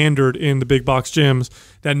being standard in the big box gyms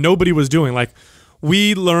that nobody was doing. Like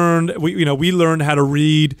we learned how to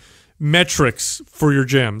read metrics for your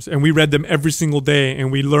gyms, and we read them every single day,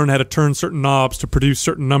 and we learned how to turn certain knobs to produce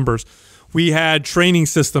certain numbers. We had training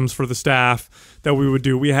systems for the staff that we would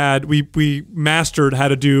do. We mastered how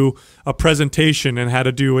to do a presentation and how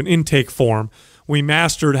to do an intake form. We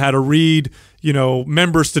mastered how to read,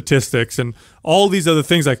 member statistics and all these other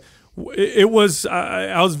things. Like I was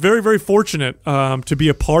very, very fortunate to be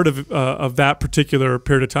a part of that particular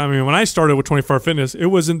period of time. I mean, when I started with 24-Hour Fitness, it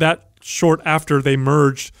wasn't that short after they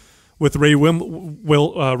merged with Ray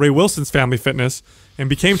Wilson's Family Fitness and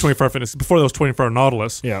became 24-Hour Fitness. Before that was 24-Hour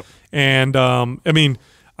Nautilus. Yeah. And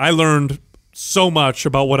I learned so much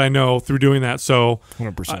about what I know through doing that. So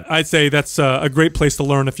 100%. I'd say that's a great place to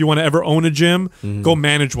learn. If you want to ever own a gym, go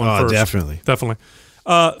manage one first. Definitely.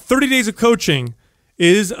 30 days of coaching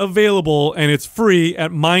is available, and it's free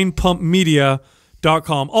at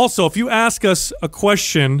mindpumpmedia.com. Also, if you ask us a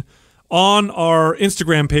question on our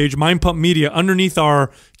Instagram page, Mind Pump Media, underneath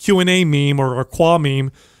our Q&A meme or our Qua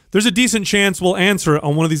meme, there's a decent chance we'll answer it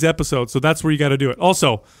on one of these episodes. So that's where you got to do it.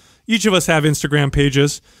 Also, each of us have Instagram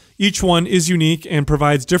pages. Each one is unique and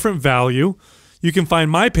provides different value. You can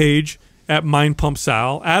find my page at Mind Pump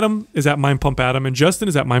Sal. Adam is at Mind Pump Adam, and Justin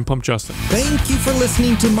is at Mind Pump Justin. Thank you for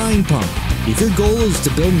listening to Mind Pump. If your goal is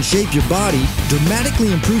to build and shape your body,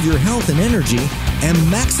 dramatically improve your health and energy, and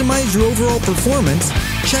maximize your overall performance,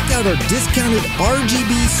 check out our discounted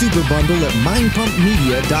RGB Super Bundle at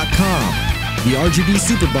mindpumpmedia.com. The RGB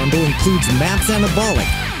Super Bundle includes MAPS Anabolic,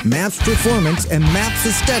 MAPS Performance, and MAPS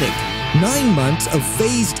Aesthetic, 9 months of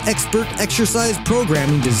phased expert exercise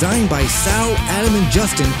programming designed by Sal, Adam, and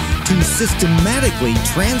Justin to systematically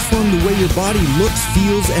transform the way your body looks,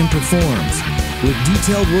 feels, and performs. With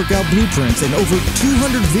detailed workout blueprints and over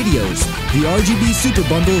 200 videos, the RGB Super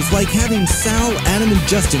Bundle is like having Sal, Adam, and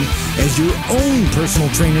Justin as your own personal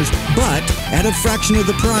trainers, but at a fraction of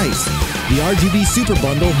the price. The RGB Super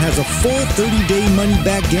Bundle has a full 30-day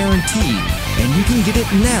money-back guarantee, and you can get it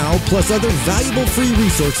now plus other valuable free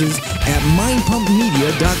resources at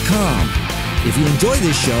mindpumpmedia.com. If you enjoy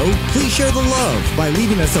this show, please share the love by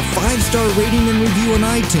leaving us a 5-star rating and review on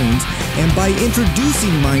iTunes and by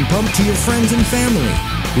introducing Mind Pump to your friends and family.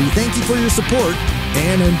 We thank you for your support,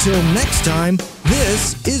 and until next time,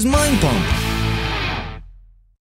 this is Mind Pump.